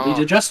be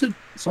slightly adjusted.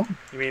 That's all.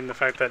 You mean the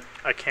fact that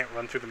I can't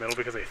run through the middle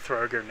because they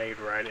throw a grenade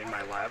right in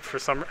my lap for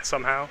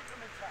somehow?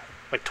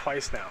 Like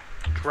twice now.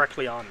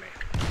 Directly on me.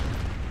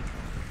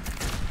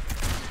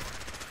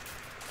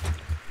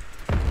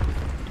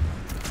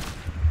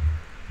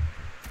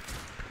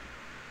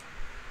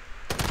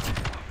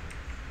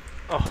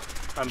 Oh,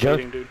 I'm Joe?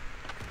 bleeding, dude.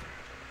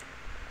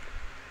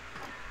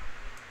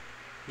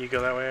 You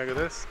go that way, I go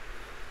this?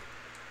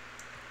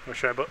 Or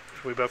should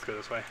we both go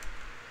this way?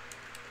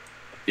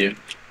 Dude.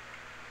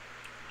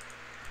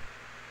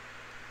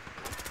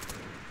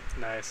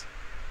 Nice.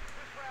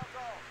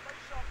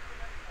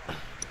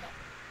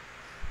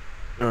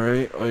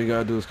 Alright, all you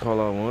gotta do is call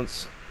out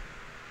once.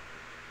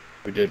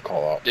 We did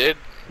call out. Did?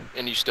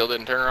 And you still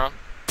didn't turn around?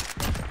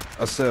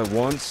 I said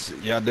once,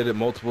 yeah, I did it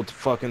multiple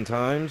fucking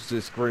times,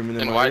 just screaming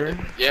in And my why? ear.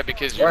 Yeah,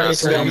 because you're Right, not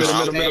so turning middle,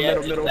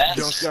 around. middle,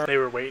 junkyard. They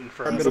were waiting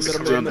for us Middle, to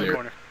middle, come around the middle.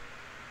 corner.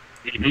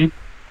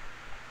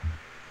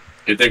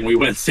 Good thing we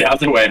went the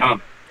other way, huh?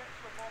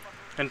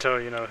 Until,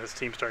 you know, his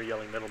team started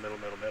yelling middle, middle,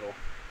 middle, middle.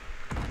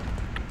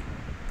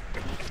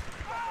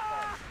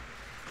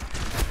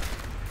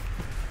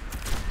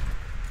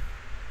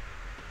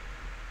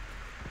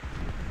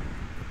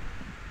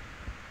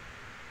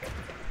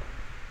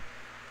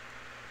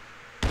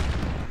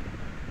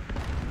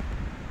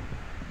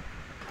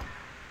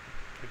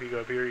 If you go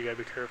up here, you gotta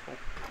be careful.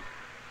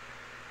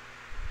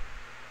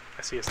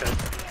 I see his head.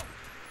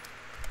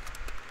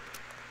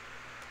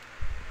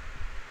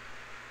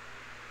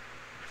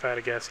 If I had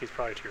to guess, he's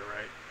probably to your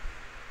right.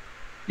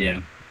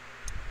 Yeah.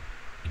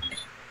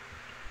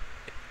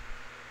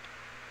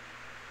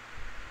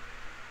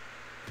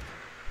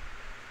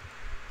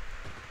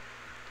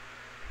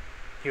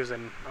 He was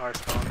in our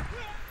spawn.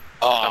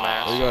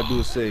 All you gotta do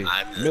is say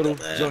I'm the middle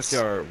dumbass.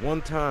 junkyard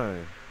one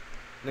time.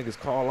 Niggas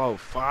call out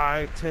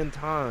 5, 10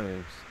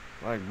 times.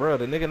 Like, bro,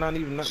 the nigga not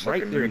even right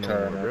Fucking there no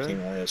retard. more, Our bro.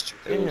 team only has 2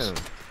 kills.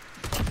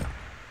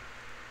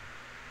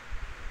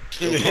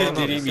 Damn. Didn't on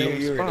the even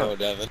same you spot. know,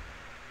 Devin.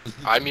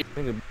 I mean,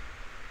 Nigga,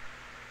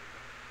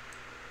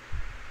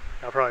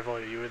 I'll probably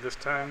vote you this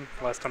time.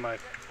 Last time I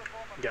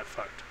got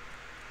fucked.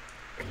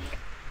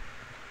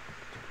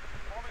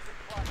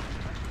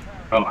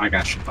 Oh, I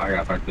got you. I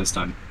got fucked this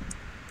time.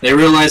 They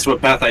realized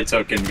what path I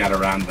took and got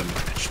around them.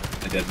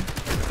 I didn't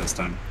this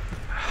time.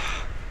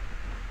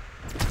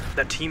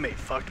 That teammate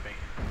fucked me.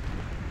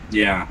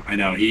 Yeah, I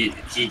know. He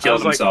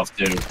killed like- himself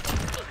too.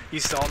 You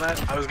saw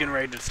that? I was getting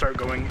ready to start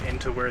going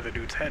into where the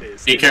dude's head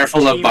is. Be and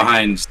careful that of teammate-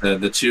 behind.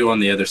 The two on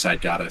the other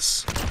side got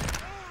us.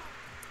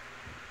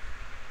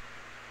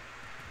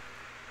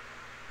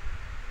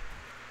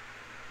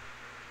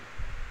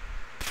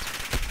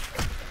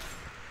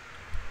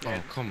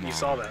 Oh, come on. You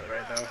saw that,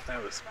 right?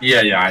 That was.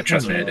 Yeah. I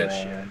trust me, I did.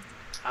 Shit.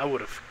 I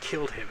would have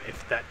killed him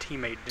if that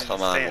teammate didn't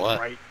Come on, stand what?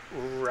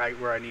 right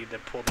where I needed to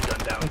pull the gun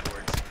down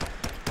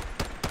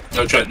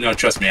towards. No,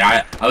 trust me.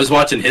 I was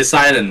watching his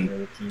side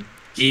and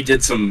he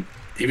did some.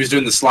 He was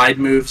doing the slide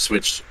moves,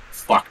 which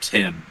fucked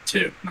him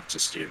too, not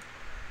just you.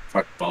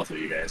 Fucked both of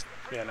you guys.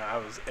 Yeah, no, I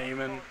was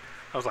aiming.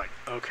 I was like,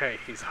 okay,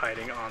 he's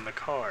hiding on the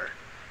car,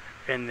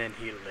 and then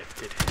he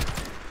lifted him.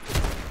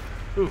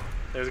 Ooh,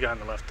 there's a guy on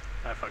the left.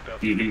 I fucked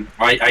up.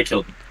 I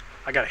killed him.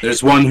 I got hit.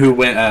 There's one who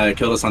went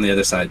killed us on the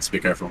other side, so be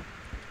careful.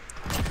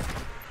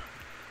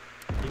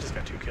 You just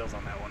got 2 kills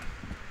on that one.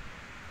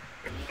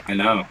 I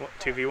know.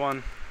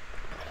 2v1.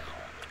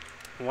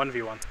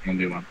 1v1.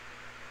 1v1.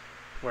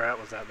 Where at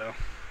was that though?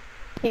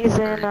 He's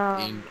in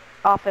Alright,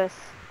 office.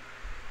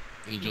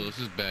 Angel, this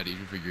is bad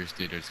even for your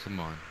standards. Come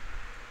on.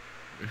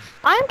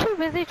 I'm too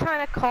busy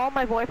trying to call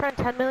my boyfriend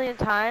 10 million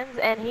times,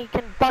 and he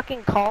can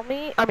fucking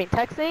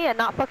text me, and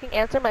not fucking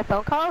answer my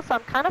phone calls, so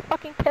I'm kind of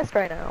fucking pissed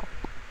right now.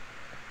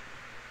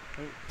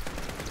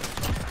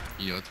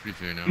 Yeah, that's pretty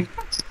fair now.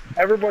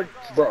 Everybody,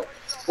 bro,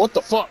 what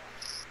the fuck?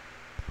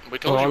 we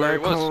told you all where he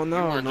that was. calling You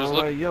out weren't and just all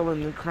that looking.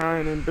 yelling and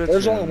crying and bitching.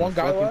 There's only one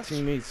guy Fucking left?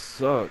 teammates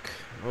suck.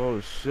 Oh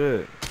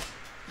shit.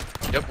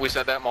 Yep, we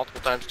said that multiple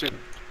times too.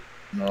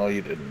 No,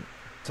 you didn't.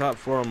 Top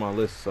 4 on my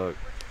list suck.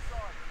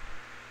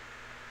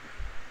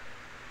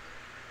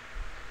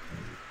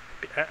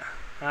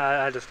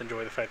 I just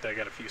enjoy the fact that I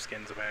got a few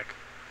skins back.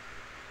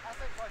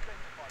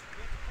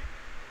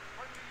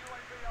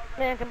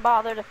 Man can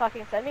bother to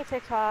fucking send me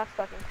TikToks,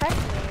 fucking text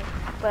me,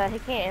 but he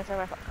can't answer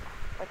my phone call.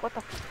 Like, what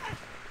the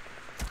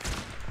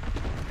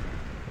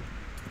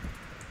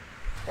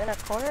in a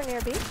corner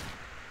near B?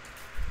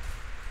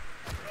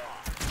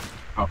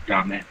 Oh,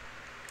 got me.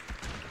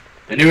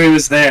 I knew he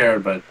was there,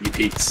 but he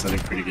peeked at a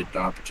pretty good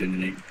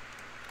opportunity.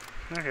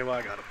 Okay, well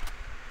I got him.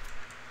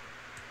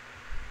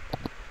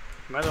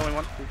 Am I the only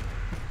one?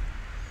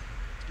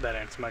 That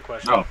answers my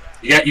question. Oh,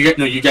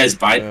 you guys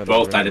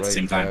both died at the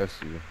same time.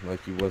 You,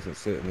 like you wasn't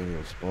sitting in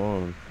your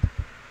spawn.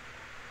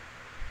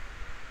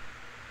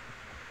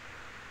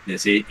 Yeah,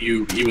 see,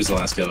 he was the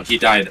last kill. He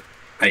died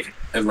like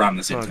around the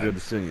It's same not good time. to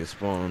sit in your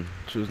spawn.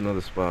 Choose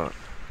another spot.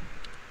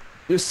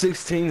 You're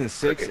 16 and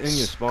 6 in your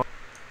spawn.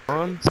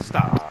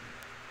 Stop.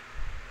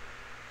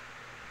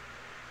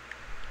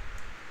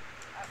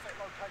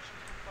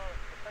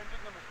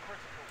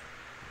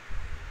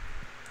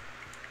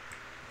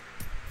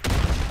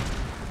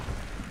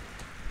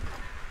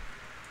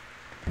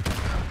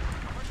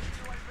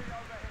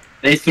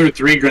 They threw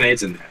 3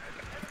 grenades in there.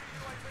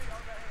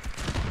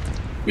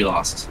 We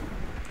lost.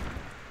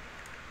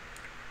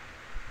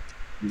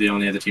 The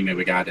only other teammate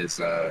we got is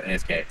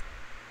AFK.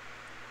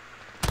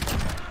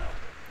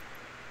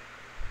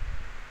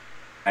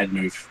 I'd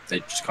move. They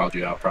just called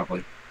you out,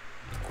 probably.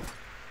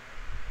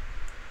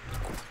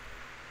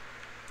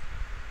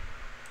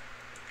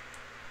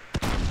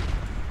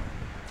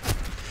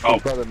 Oh,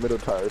 Brother, middle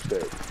tire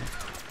state.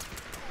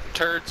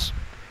 Turds.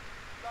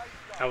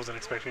 I wasn't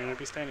expecting him to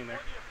be standing there.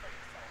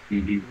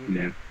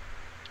 yeah.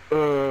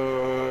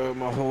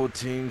 My whole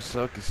team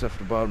suck except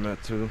for the bottom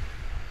at 2.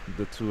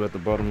 The 2 at the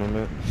bottom of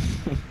it.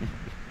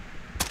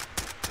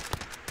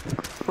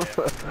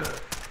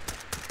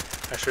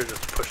 I should have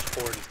just pushed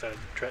forward instead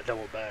of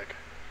double back.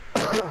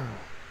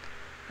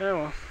 Yeah,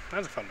 well, that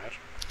was a fun match.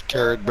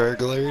 Turd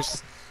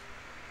burglars.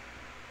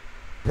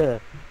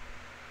 That's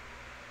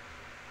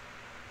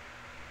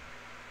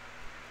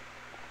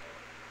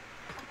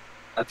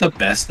the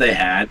best they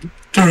had.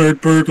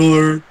 Turd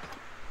burglar.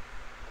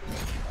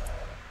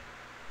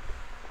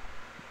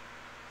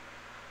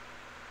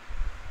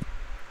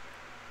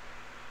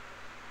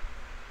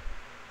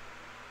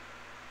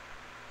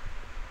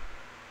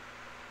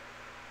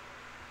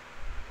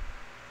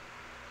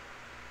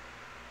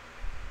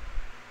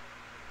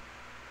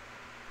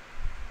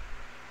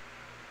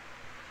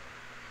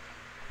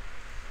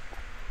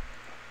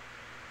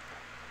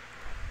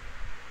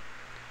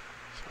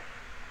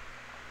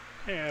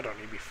 Yeah, I don't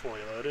need to be fully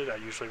loaded. I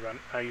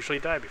usually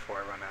die before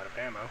I run out of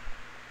ammo.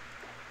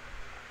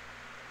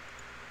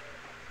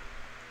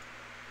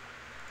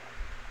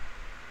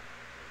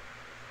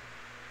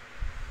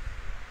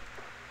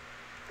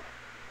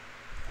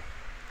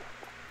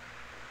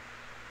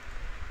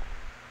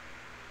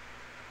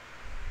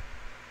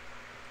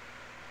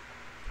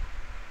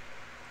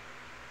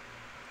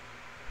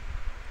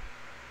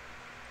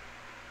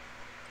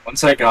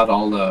 Once I got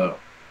all the,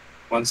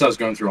 once I was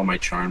going through all my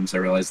charms, I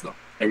realized though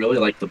I really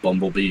like the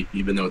Bumblebee,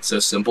 even though it's so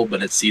simple.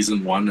 But it's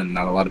season 1, and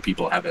not a lot of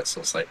people have it, so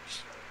it's like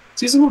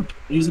season 1.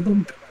 Use the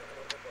Bumblebee.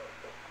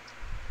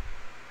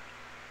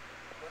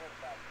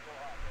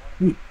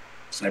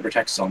 Cyber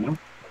attack Sawmill.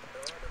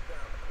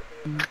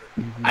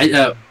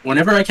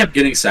 Whenever I kept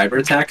getting cyber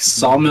attacks,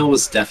 Sawmill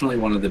was definitely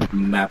one of the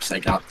maps I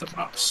got the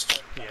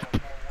most. Yeah.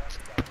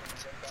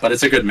 But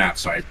it's a good map,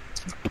 so I'm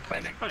not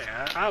complaining. Oh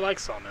yeah, I like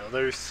Sawmill.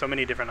 There's so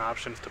many different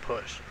options to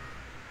push.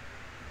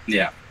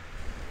 Yeah.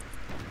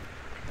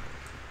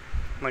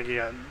 Like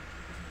you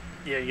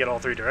get all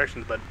 3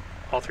 directions, but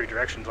all 3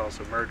 directions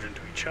also merge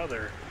into each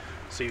other,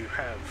 so you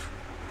have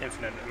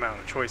infinite amount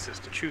of choices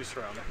to choose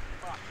from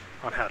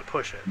on how to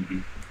push it. Mm-hmm.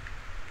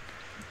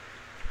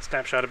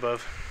 Snapshot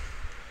above.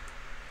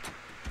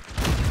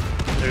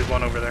 There's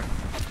one over there.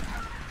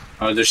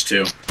 Oh, there's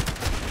 2.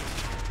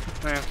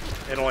 Yeah,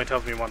 it only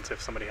tells me once if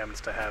somebody happens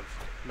to have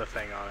the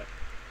thing on it.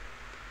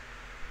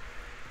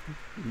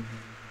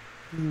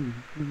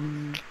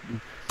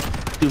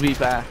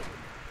 2v5.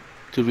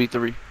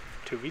 2v3.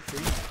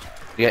 2v3?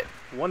 Yeah.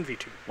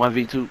 1v2.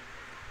 1v2.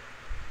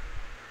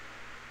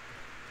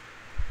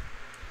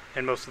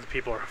 And most of the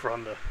people are over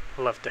on the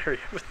left area,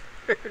 but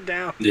they're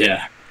down.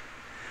 Yeah.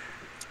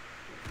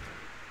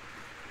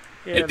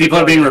 Yeah, if people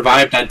are being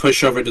revived, I'd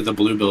push over to the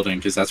blue building,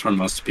 because that's where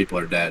most people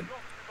are dead.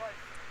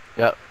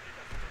 Yep.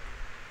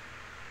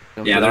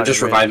 Yeah, they're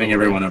just reviving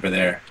everyone over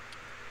there.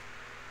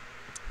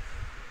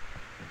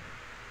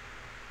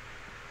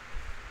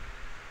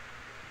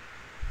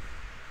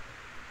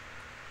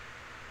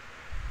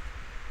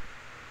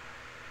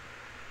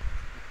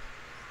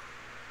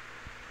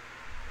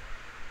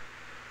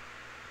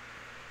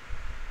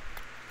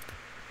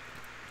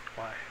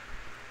 Why?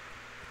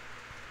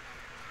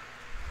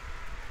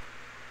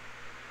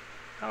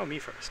 Oh, me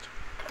first.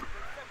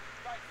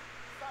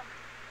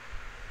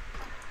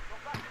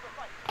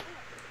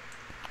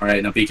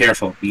 Alright, now be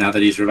careful. Now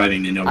that he's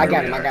reviving, they know where I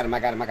got we him, are. I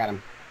got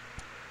him.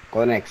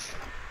 Go next.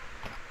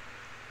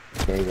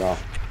 There you go.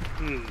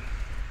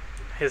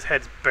 His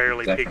head's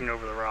barely Exactly. peeking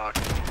over the rock.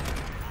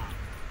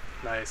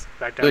 Nice.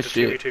 Back down to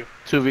 2v2.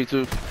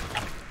 2v2.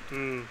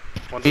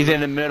 One's He's in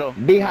the middle.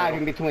 Beehive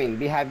in between.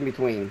 Beehive in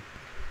between.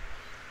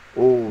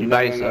 Ooh, You no,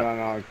 nice,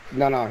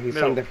 no. He's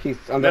Middle. on the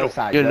Middle. other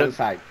side. Yeah, The other look.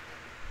 side.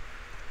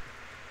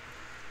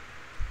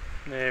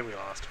 Yeah, we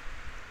lost.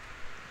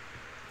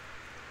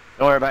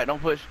 Don't worry about it.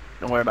 Don't push.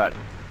 Don't worry about it.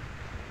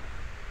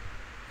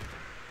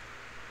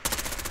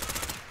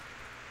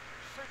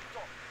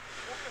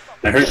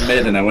 I heard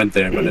mid and I went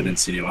there, but I didn't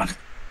see anyone.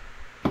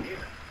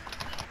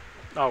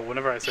 Oh,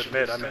 whenever I said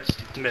mid, I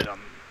meant mid on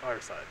our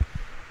side.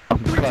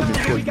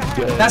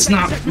 That's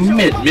not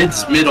mid.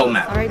 Mid's middle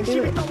map. Alright,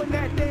 do it.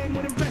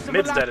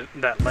 Mid's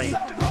that lane.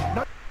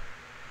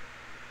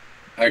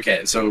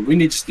 Okay, so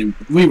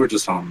we were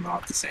just on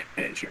off the same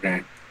page,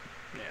 okay?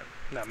 Yeah.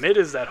 Now mid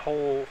is that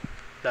whole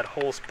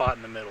spot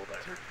in the middle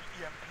there.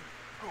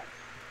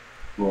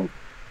 Well,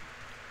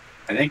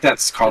 I think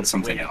that's called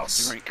something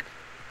else.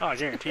 Oh, I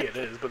guarantee it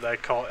is, but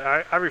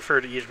I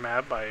refer to each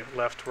map by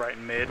left, right,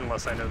 and mid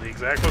unless I know the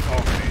exact look.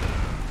 Okay.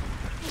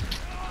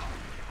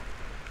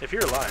 If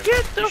you're alive,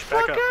 Get you the should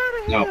back fuck up.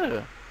 out of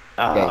here.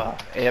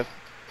 Okay.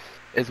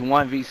 It's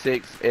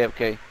 1v6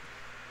 AFK.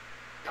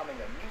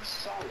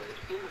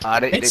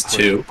 It's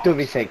 2.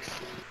 2v6.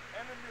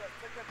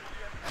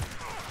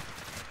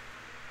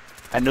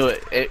 I knew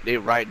it. They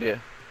right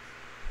there.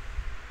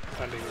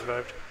 I'm being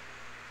revived.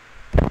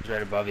 It's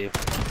right above you.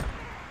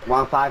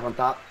 1-5 on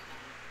top.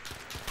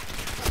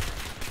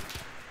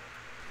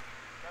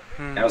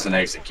 That was an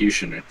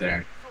execution right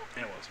there.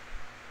 It was.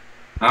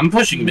 I'm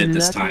pushing mid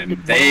this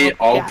time. They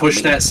all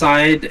push that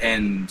side,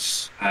 and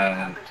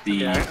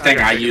the thing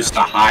I use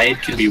to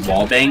hide can be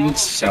wall banged,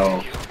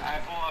 so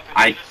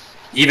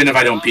even if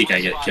I don't peek,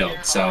 I get killed.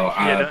 So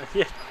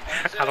Yeah,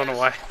 I don't know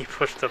why he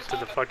pushed up to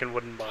the fucking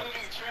wooden box.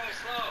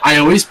 I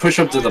always push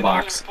up to the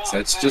box. So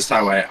that's just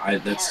how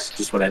that's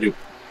just what I do.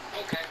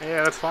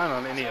 Yeah, that's fine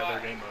on any other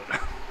game mode.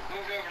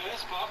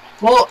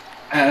 Well,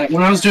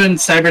 when I was doing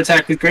cyber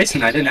attack with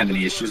Grayson, I didn't have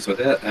any issues with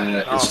it.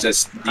 It's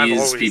just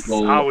these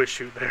people I always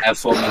shoot there. have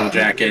full metal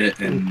jacket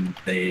and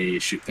they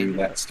shoot through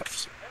that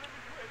stuff.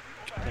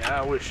 Yeah, I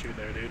always shoot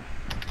there, dude.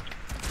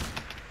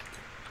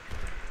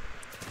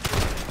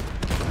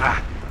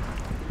 Ah.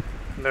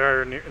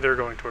 They're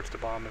going towards the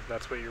bomb, if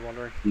that's what you're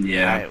wondering.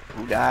 Yeah. Alright,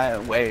 who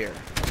died where?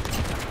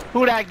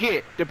 Who'd I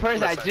get? The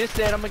person I just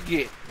said I'm gonna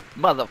get.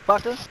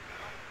 Motherfucker.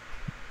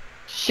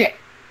 Shit.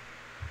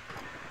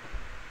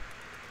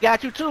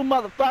 Got you too,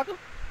 motherfucker.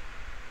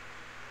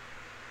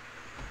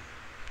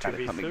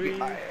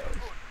 2v3.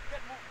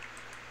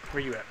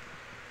 Where you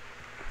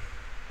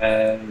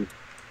at?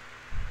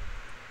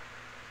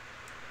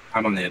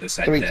 I'm on the other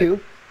side. 3-2.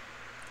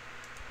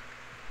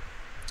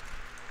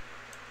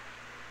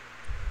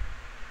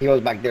 He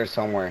goes back there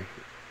somewhere.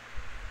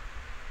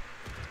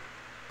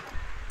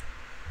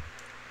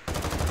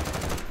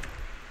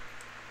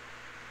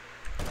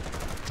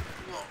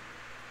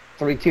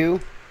 Three, two.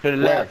 To the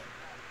left.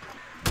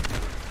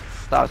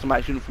 saw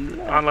somebody shooting from the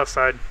left. On left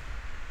side.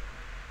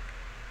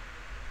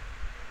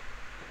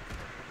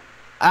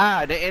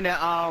 Ah, they're in there.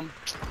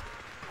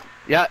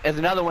 Yeah, there's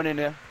another one in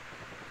there.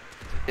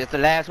 It's the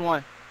last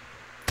one.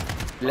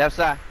 Left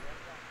side.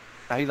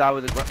 Now he's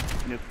always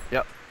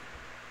yep.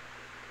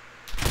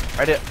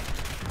 Right there.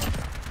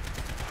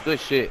 Good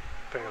shit.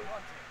 Bam.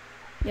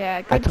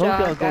 Yeah, I good told you I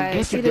job, was gonna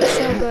guys. get You you, did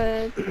so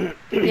good.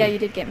 Yeah, you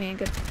did get me a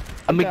good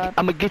I'm job.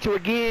 gonna get you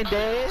again,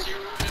 Dad.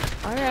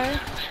 Alright.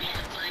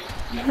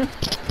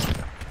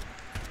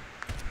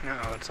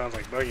 Oh, it sounds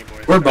like Buggy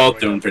Boys. We're starting to both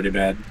wake doing up. pretty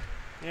bad.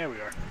 Yeah, we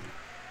are.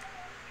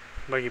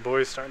 Buggy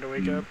Boys starting to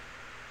wake up.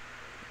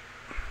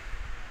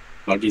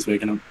 Buggy's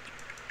waking up.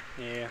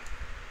 Yeah.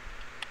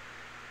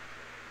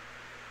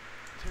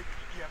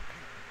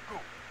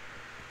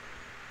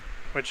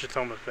 Which it's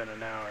almost been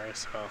an hour,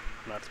 so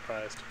I'm not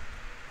surprised.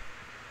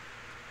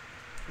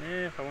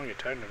 Yeah, if I want to get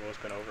technical, it's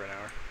been over an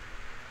hour.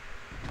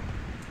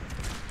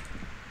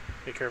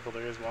 Be careful,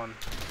 there is one.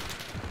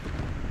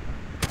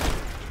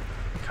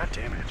 God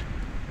damn it.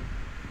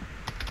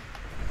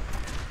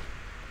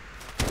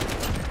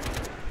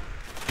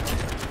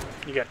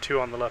 You got two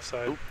on the left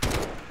side.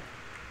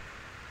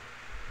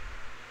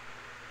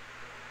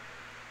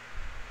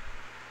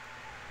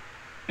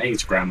 I think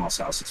it's Grandma's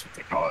house, that's what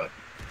they call it.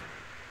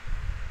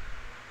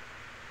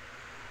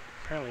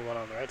 Apparently one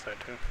on the right side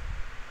too.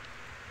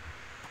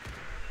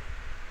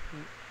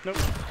 Nope.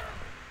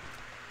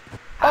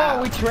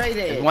 Oh, we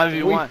traded. It's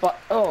 1v1.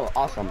 Oh,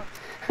 awesome.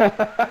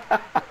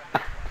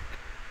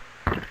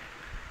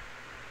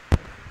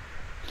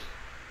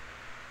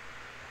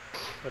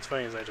 What's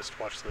funny is I just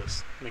watched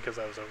this because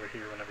I was over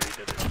here whenever he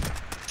did it.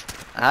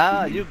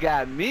 Ah, you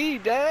got me,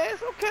 Dad.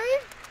 Okay.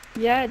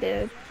 Yeah, I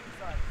did.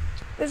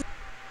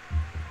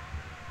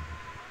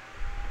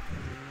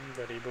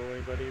 Buddy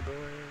boy, buddy boy.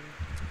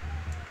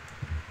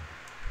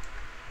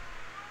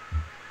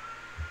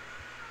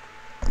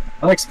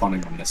 I like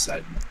spawning on this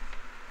side.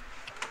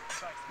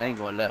 They ain't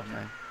going left,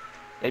 man.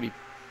 They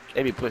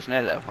be pushing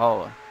that left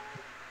hard.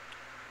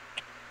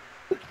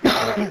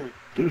 I'm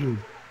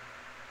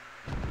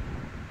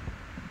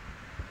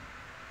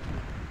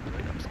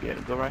scared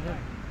to go right here.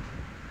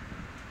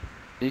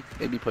 See?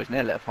 They be pushing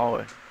that left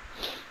hard.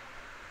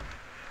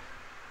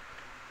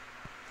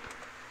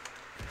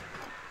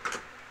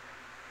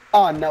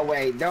 Oh, no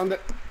way. Down the,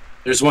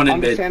 There's one in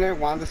on the mid. center,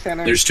 one on the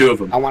center. There's two of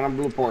them. I want a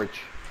blue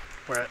porch.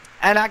 Where at?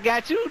 And I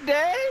got you,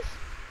 Daz.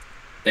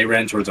 They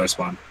ran towards our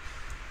spawn.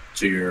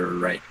 To your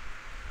right.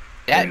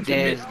 That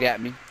Daz got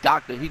me.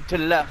 Doctor, he to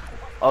the left.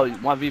 Oh,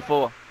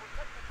 1v4.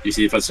 You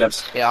see the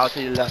footsteps? Yeah, all to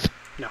the left.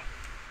 No.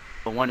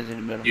 But one is in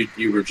the middle.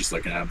 You were just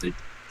looking at them.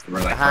 They were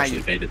like Behind partially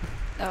you. faded.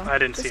 Oh, I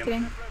didn't just see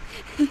him.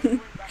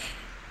 kidding.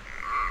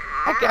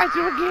 I got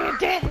you again,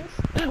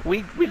 Daz.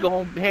 We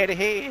going head to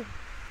head.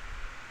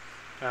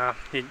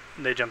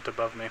 They jumped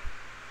above me.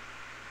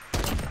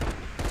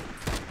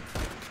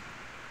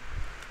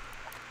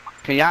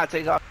 Can y'all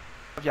take off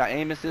y'all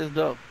aim assist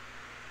though?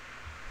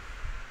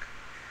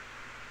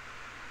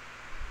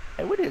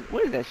 Hey, what is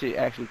that shit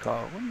actually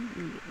called? Let me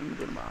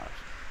go to my options.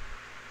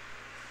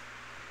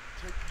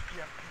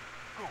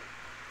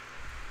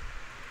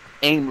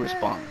 Aim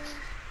response.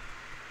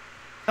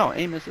 No,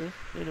 aim assist.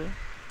 It is.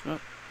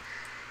 Yep.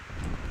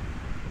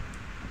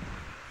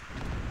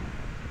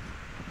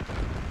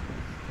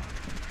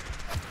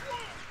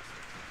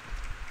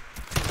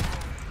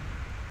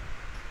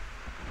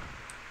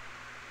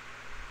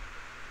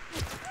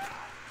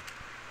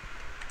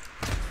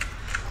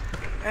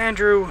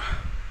 Andrew!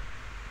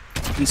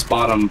 You can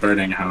spot them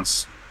burning a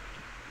house.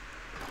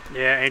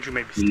 Yeah, Andrew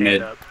made me stand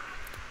Mid. up.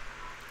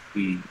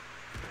 Mm.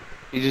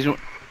 You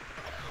just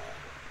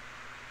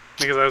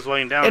Because I was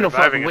laying down ain't no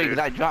reviving fucking a way dude.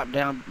 because I dropped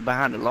down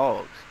behind the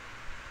logs.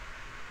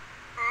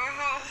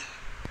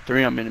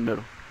 3 I'm in the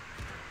middle.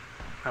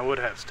 I would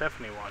have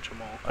Stephanie watch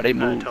them all Oh, they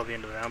moved. until the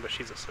end of the round, but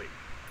she's asleep.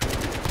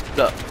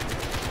 Look.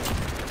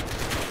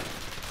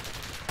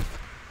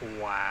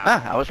 Wow.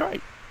 Ah, I was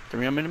right.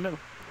 3 I'm in the middle.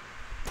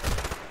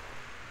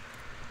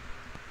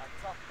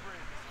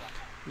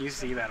 You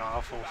see that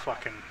awful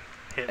fucking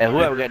hit. And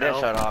whoever by got that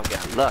hell? shot off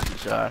got lucky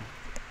shot.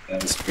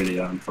 That was pretty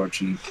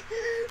unfortunate.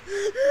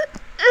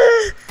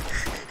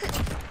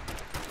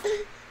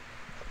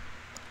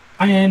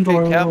 Hi,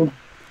 Andrew. Hey, Calvin.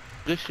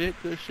 Good shit,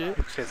 good shit.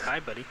 Luke says hi,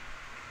 buddy.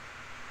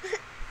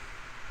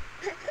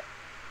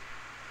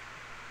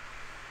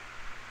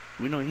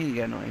 We know he ain't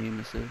got no aim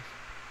assist.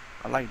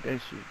 I like that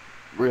shit.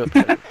 Real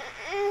clever.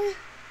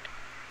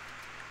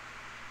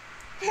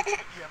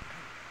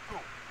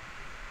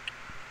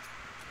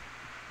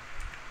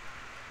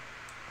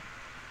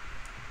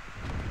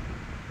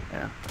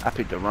 Yeah, I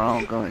picked the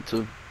wrong gun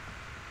too.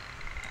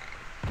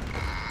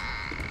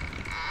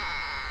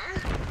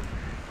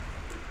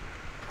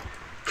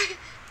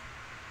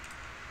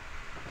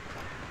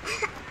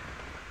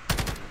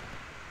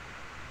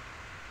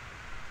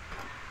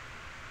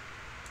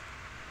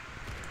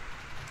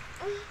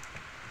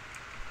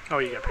 Oh,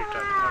 you got picked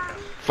up.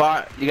 Okay.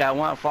 Far, you got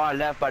one far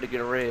left about to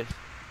get a rest.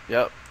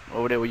 Yep,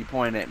 over there where you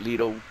pointing at,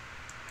 Lido.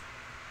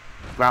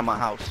 Grandma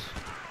house.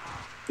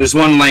 There's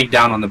one laying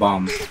down on the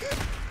bomb.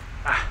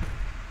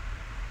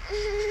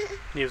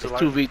 He was It's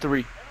alive.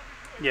 2v3.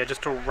 Yeah,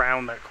 just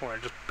around that corner,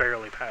 just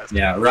barely past.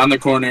 Yeah, around the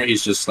corner,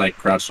 he's just like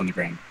crouched on the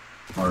ground.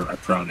 Or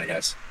prone, I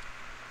guess.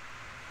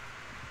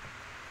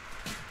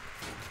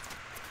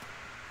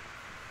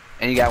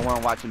 And you got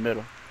one watching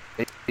middle.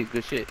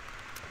 Good shit.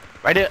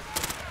 Right there.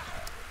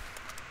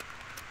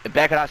 The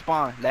back of our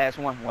spawn. Last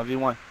one.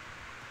 1v1.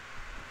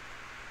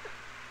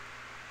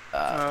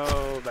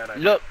 Oh, bad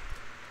idea. Look.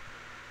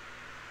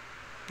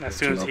 As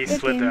soon as he Good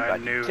slid game. there, I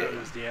knew it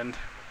was the end.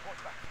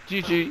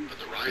 GG.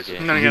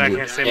 And then again, I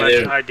can't say Yeah, much.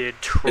 dude. I did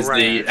Because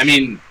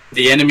trash.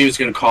 the enemy was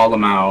going to call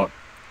him out.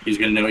 He was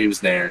going to know he was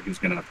there. He was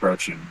going to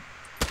approach him.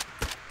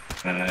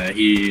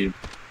 He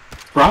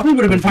probably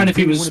would have been fine if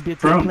he was Wanna be a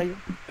team prone player?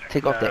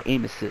 Take off that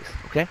aim assist,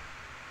 okay?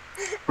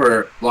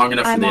 for long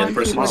enough for I'm the on other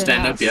person to keyboard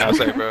stand and up. Yeah. I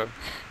say, bro.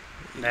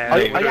 Nah, Oh,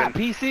 they y'all would've-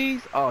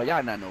 PCs? Oh,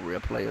 y'all not no real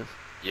players.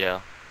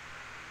 Yeah.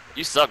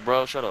 You suck,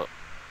 bro. Shut up.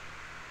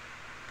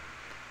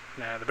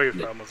 Nah, the bigger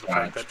problem was the Ah,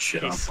 fact that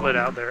shit, he I'm slid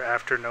fine. out there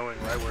after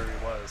knowing right where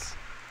he was.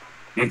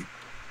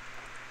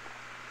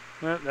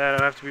 Hmm. Well,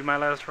 that'll have to be my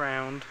last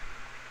round.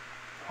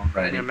 I'm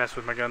gonna Alrighty. mess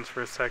with my guns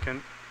for a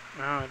second.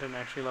 Oh, I didn't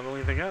actually level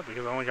anything up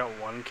because I only got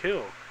one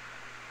kill.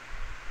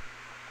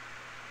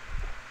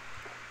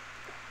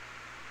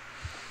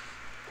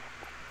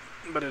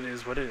 But it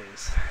is what it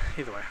is.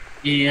 Either way.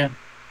 Yeah.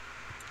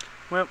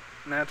 Well,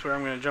 that's where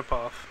I'm gonna jump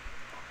off.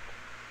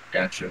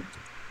 Gotcha.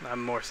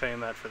 I'm more saying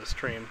that for the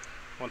stream.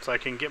 Once I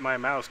can get my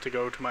mouse to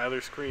go to my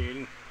other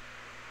screen.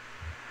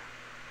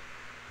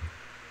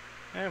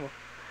 Eh, well.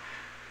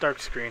 Dark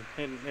screen.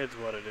 It's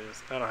what it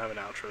is. I don't have an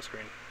outro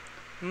screen.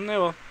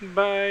 No, well,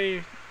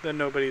 bye the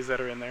nobodies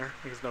that are in there,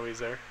 because nobody's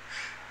there.